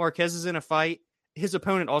Julian Marquez is in a fight, his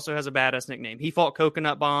opponent also has a badass nickname. He fought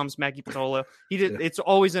Coconut Bombs, Mackie Patolo. It's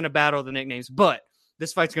always in a battle of the nicknames, but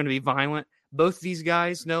this fight's going to be violent. Both these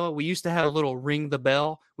guys, Noah, we used to have a little ring the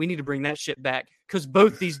bell. We need to bring that shit back because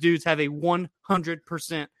both these dudes have a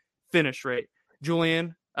 100% finish rate.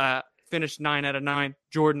 Julian finished 9 out of 9.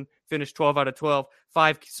 Jordan finished 12 out of 12.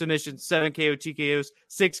 5 submissions, 7 KO TKOs,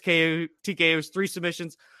 6 KO TKOs, 3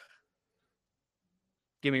 submissions.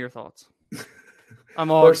 Give me your thoughts. I'm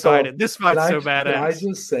all excited. This fight's so badass. Can I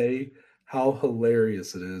just say how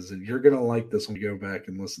hilarious it is? And you're going to like this when you go back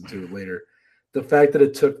and listen to it later. The fact that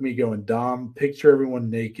it took me going, Dom, picture everyone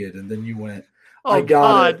naked. And then you went, I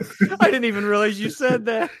got it. I didn't even realize you said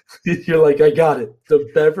that. You're like, I got it. The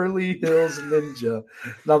Beverly Hills Ninja.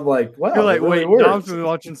 And I'm like, wow. You're like, really wait, Dom's been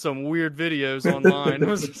watching some weird videos online.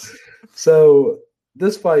 So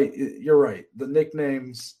this fight, you're right. The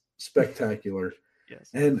nickname's spectacular. Yes.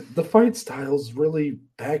 And the fight styles really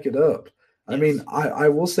back it up. Yes. I mean, I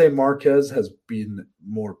will say Marquez has been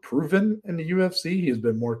more proven in the UFC. He's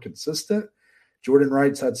been more consistent. Jordan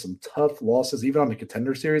Wright's had some tough losses, even on the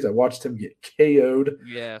Contender Series. I watched him get KO'd.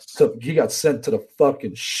 Yes. So he got sent to the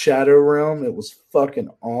fucking Shadow Realm. It was fucking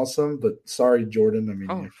awesome. But sorry, Jordan. I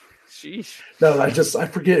mean, sheesh. No, I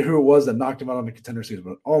forget who it was that knocked him out on the Contender Series.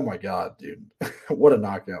 But oh my God, dude. What a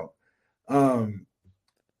knockout.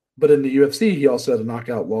 But in the UFC, he also had a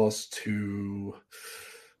knockout loss to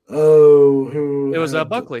who? It was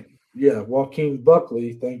Buckley. Yeah, Joaquin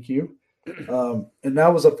Buckley. Thank you. And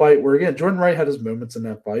that was a fight where, again, Jordan Wright had his moments in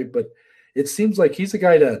that fight, but it seems like he's a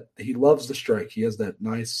guy that he loves to strike. He has that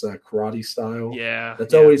nice karate style. Yeah.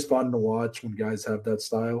 That's always fun to watch when guys have that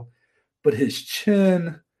style. But his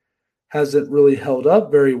chin hasn't really held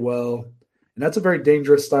up very well. And that's a very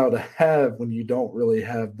dangerous style to have when you don't really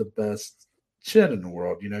have the best chin in the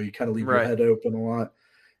world. You know, you kind of leave your head open a lot.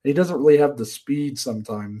 And he doesn't really have the speed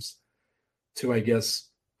sometimes to, I guess,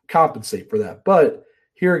 compensate for that. But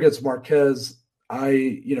here against Marquez,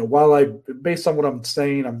 based on what I'm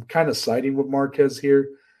saying, I'm kind of siding with Marquez here.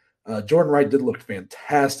 Jordan Wright did look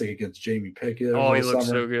fantastic against Jamie Pickett. Oh, he looked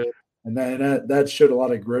so good. And that showed a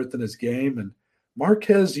lot of growth in his game. And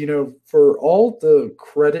Marquez, for all the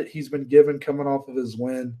credit he's been given coming off of his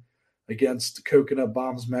win against Coconut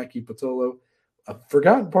Bombs, Mackie Patolo, a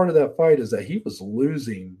forgotten part of that fight is that he was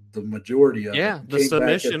losing the majority of it. Yeah, the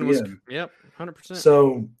submission was, 100%.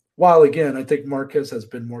 So, while, again, I think Marquez has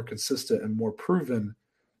been more consistent and more proven,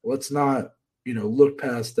 let's not, look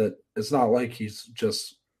past that. It's not like he's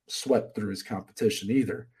just swept through his competition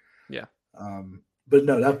either. Yeah. But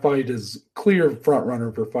no, that fight is clear front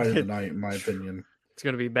runner for fight of the night, in my opinion. It's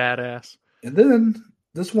going to be badass. And then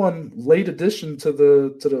this one, late addition to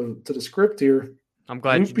the script here. I'm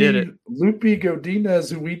glad you did it. Lupi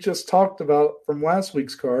Godinez, who we just talked about from last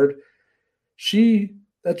week's card,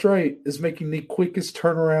 that's right, is making the quickest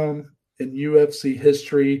turnaround in UFC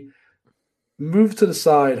history. Move to the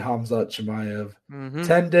side, Khamzat Chimaev. Mm-hmm.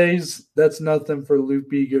 10 days, that's nothing for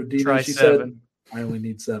Lupi Godinez. Try she 7. Said, I only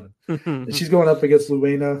need 7. And she's going up against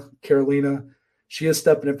Carolina. She is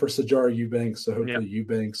stepping in for Sajara Eubanks, so hopefully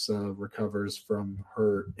Eubanks recovers from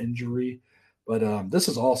her injury. But this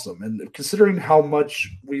is awesome. And considering how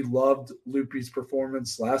much we loved Lupi's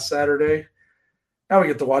performance last Saturday, now we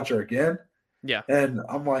get to watch her again. Yeah. And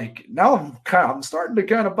I'm like, now I'm starting to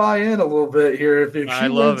kind of buy in a little bit here. If she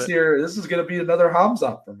wins here, this is going to be another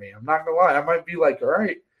Khamzat for me. I'm not going to lie. I might be like, all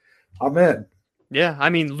right, I'm in. Yeah.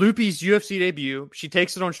 I mean, Lupi's UFC debut, she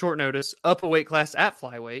takes it on short notice, up a weight class at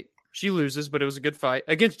flyweight. She loses, but it was a good fight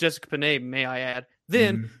against Jessica Panay, may I add.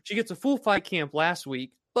 Then she gets a full fight camp last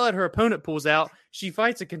week, but her opponent pulls out. She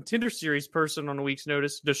fights a Contender Series person on a week's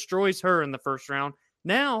notice, destroys her in the first round.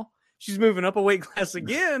 Now she's moving up a weight class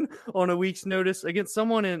again on a week's notice against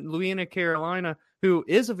someone in Louisiana, Carolina, who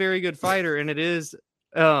is a very good fighter, and it is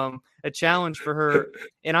a challenge for her.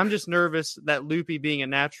 And I'm just nervous that Loopy being a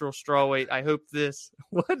natural strawweight, I hope this.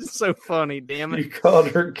 What's so funny, damn it? You called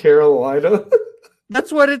her Carolina.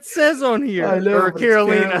 That's what it says on here. I know, or but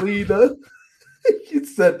Carolina. It's Carolina.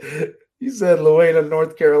 you said Luena,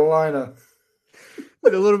 North Carolina.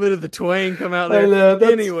 With a little bit of the twang come out there. I know,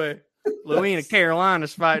 anyway, Luena,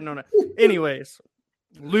 Carolina's fighting on it. Anyways,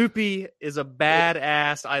 Loopy is a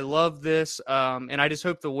badass. I love this. And I just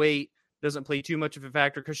hope the weight doesn't play too much of a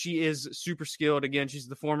factor because she is super skilled. Again, she's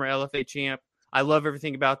the former LFA champ. I love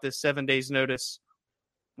everything about this. 7 days notice.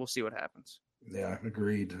 We'll see what happens. Yeah,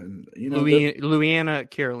 agreed. And Luana,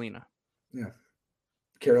 Carolina. Yeah.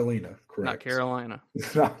 Carolina, correct. Not Carolina.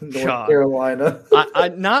 Not North Carolina. I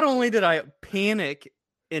not only did I panic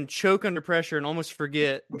and choke under pressure and almost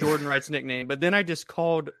forget Jordan Wright's nickname, but then I just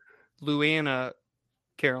called Luana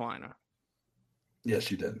Carolina.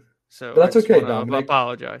 Yes, you did. So but that's okay, Dominic.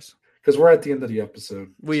 Apologize. Because we're at the end of the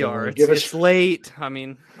episode. We are. It's late. I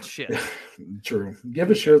mean, shit. True.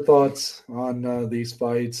 Give us your thoughts on these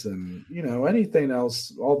fights and, anything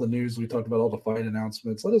else, all the news we talked about, all the fight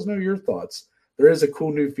announcements. Let us know your thoughts. There is a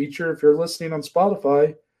cool new feature if you're listening on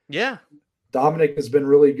Spotify. Yeah. Dominic has been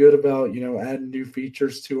really good about, adding new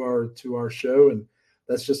features to our show. And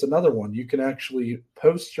that's just another one. You can actually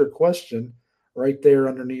post your question right there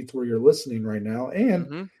underneath where you're listening right now.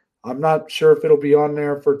 And I'm not sure if it'll be on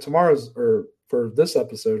there for tomorrow's or for this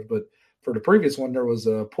episode, but for the previous one, there was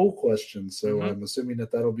a poll question. So I'm assuming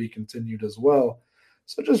that'll be continued as well.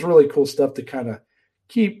 So just really cool stuff to kind of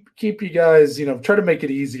keep you guys, try to make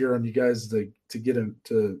it easier on you guys to get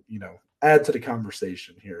into, add to the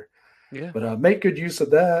conversation here. Yeah. But make good use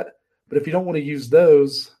of that. But if you don't want to use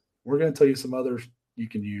those, we're going to tell you some others you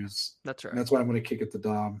can use. That's right. And that's why I'm going to kick it to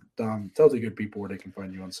Dom. Dom, tell the good people where they can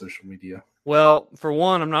find you on social media. Well, for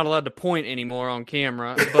one, I'm not allowed to point anymore on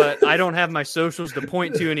camera, but I don't have my socials to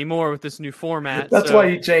point to anymore with this new format. That's why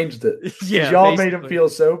you changed it. Yeah, y'all made him feel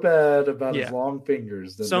so bad about his long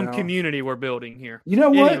fingers. Some community we're building here. You know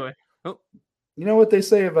what? Anyway. You know what they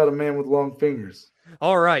say about a man with long fingers?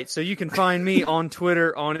 All right. So you can find me on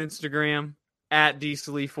Twitter, on Instagram, at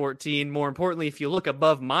DSlee14. More importantly, if you look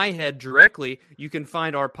above my head directly, you can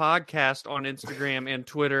find our podcast on Instagram and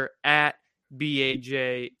Twitter at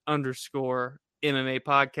BAJ_MMA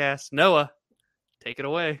podcast. Noah, take it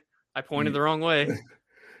away. I pointed the wrong way.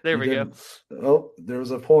 There we go. Oh, there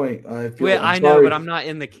was a point. I know, but I'm not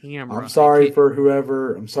in the camera. I'm sorry for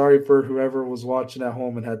whoever was watching at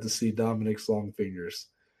home and had to see Dominic's long fingers.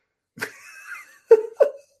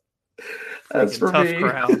 That's for me.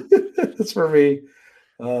 Crowd. That's for me.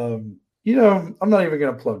 I'm not even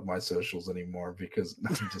going to plug my socials anymore because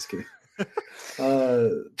I'm just kidding.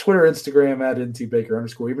 Twitter, Instagram at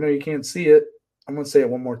ntbaker_. Even though you can't see it, I'm going to say it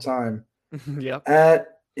one more time. Yep. At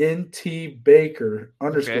ntbaker_.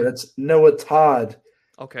 Okay. That's Noah Todd.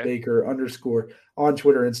 Okay. Baker_ on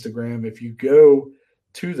Twitter, Instagram. If you go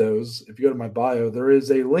to those, if you go to my bio, there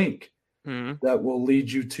is a link that will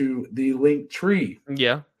lead you to the link tree.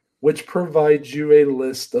 Yeah. Which provides you a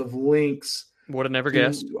list of links. Would have never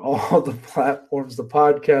guessed. All the platforms the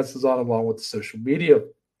podcast is on, along with the social media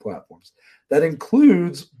platforms. That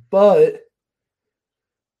includes, but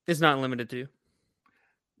it's not limited to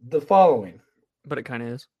the following. But it kind of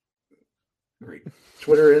is. Great.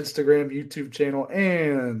 Twitter, Instagram, YouTube channel,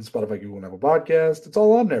 and Spotify, Google, and Apple Podcast. It's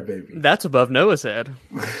all on there, baby. That's above Noah's head.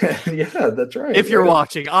 Yeah, that's right. If you're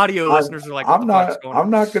watching, audio listeners are like, I'm not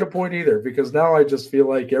going to point either because now I just feel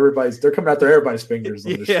like they're coming after everybody's fingers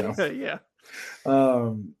on this show. Yeah.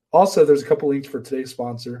 Also, there's a couple links for today's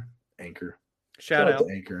sponsor, Anchor. Shout out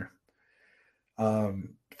to Anchor.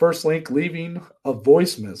 First link, leaving a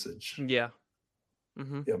voice message. Yeah.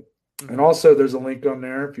 Mm-hmm. Yep. And also, there's a link on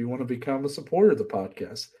there if you want to become a supporter of the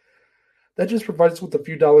podcast. That just provides us with a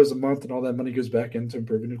few dollars a month, and all that money goes back into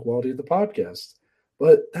improving the quality of the podcast.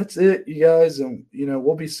 But that's it, you guys. And,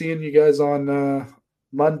 we'll be seeing you guys on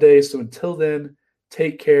Monday. So until then,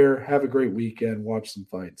 take care. Have a great weekend. Watch some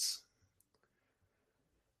fights.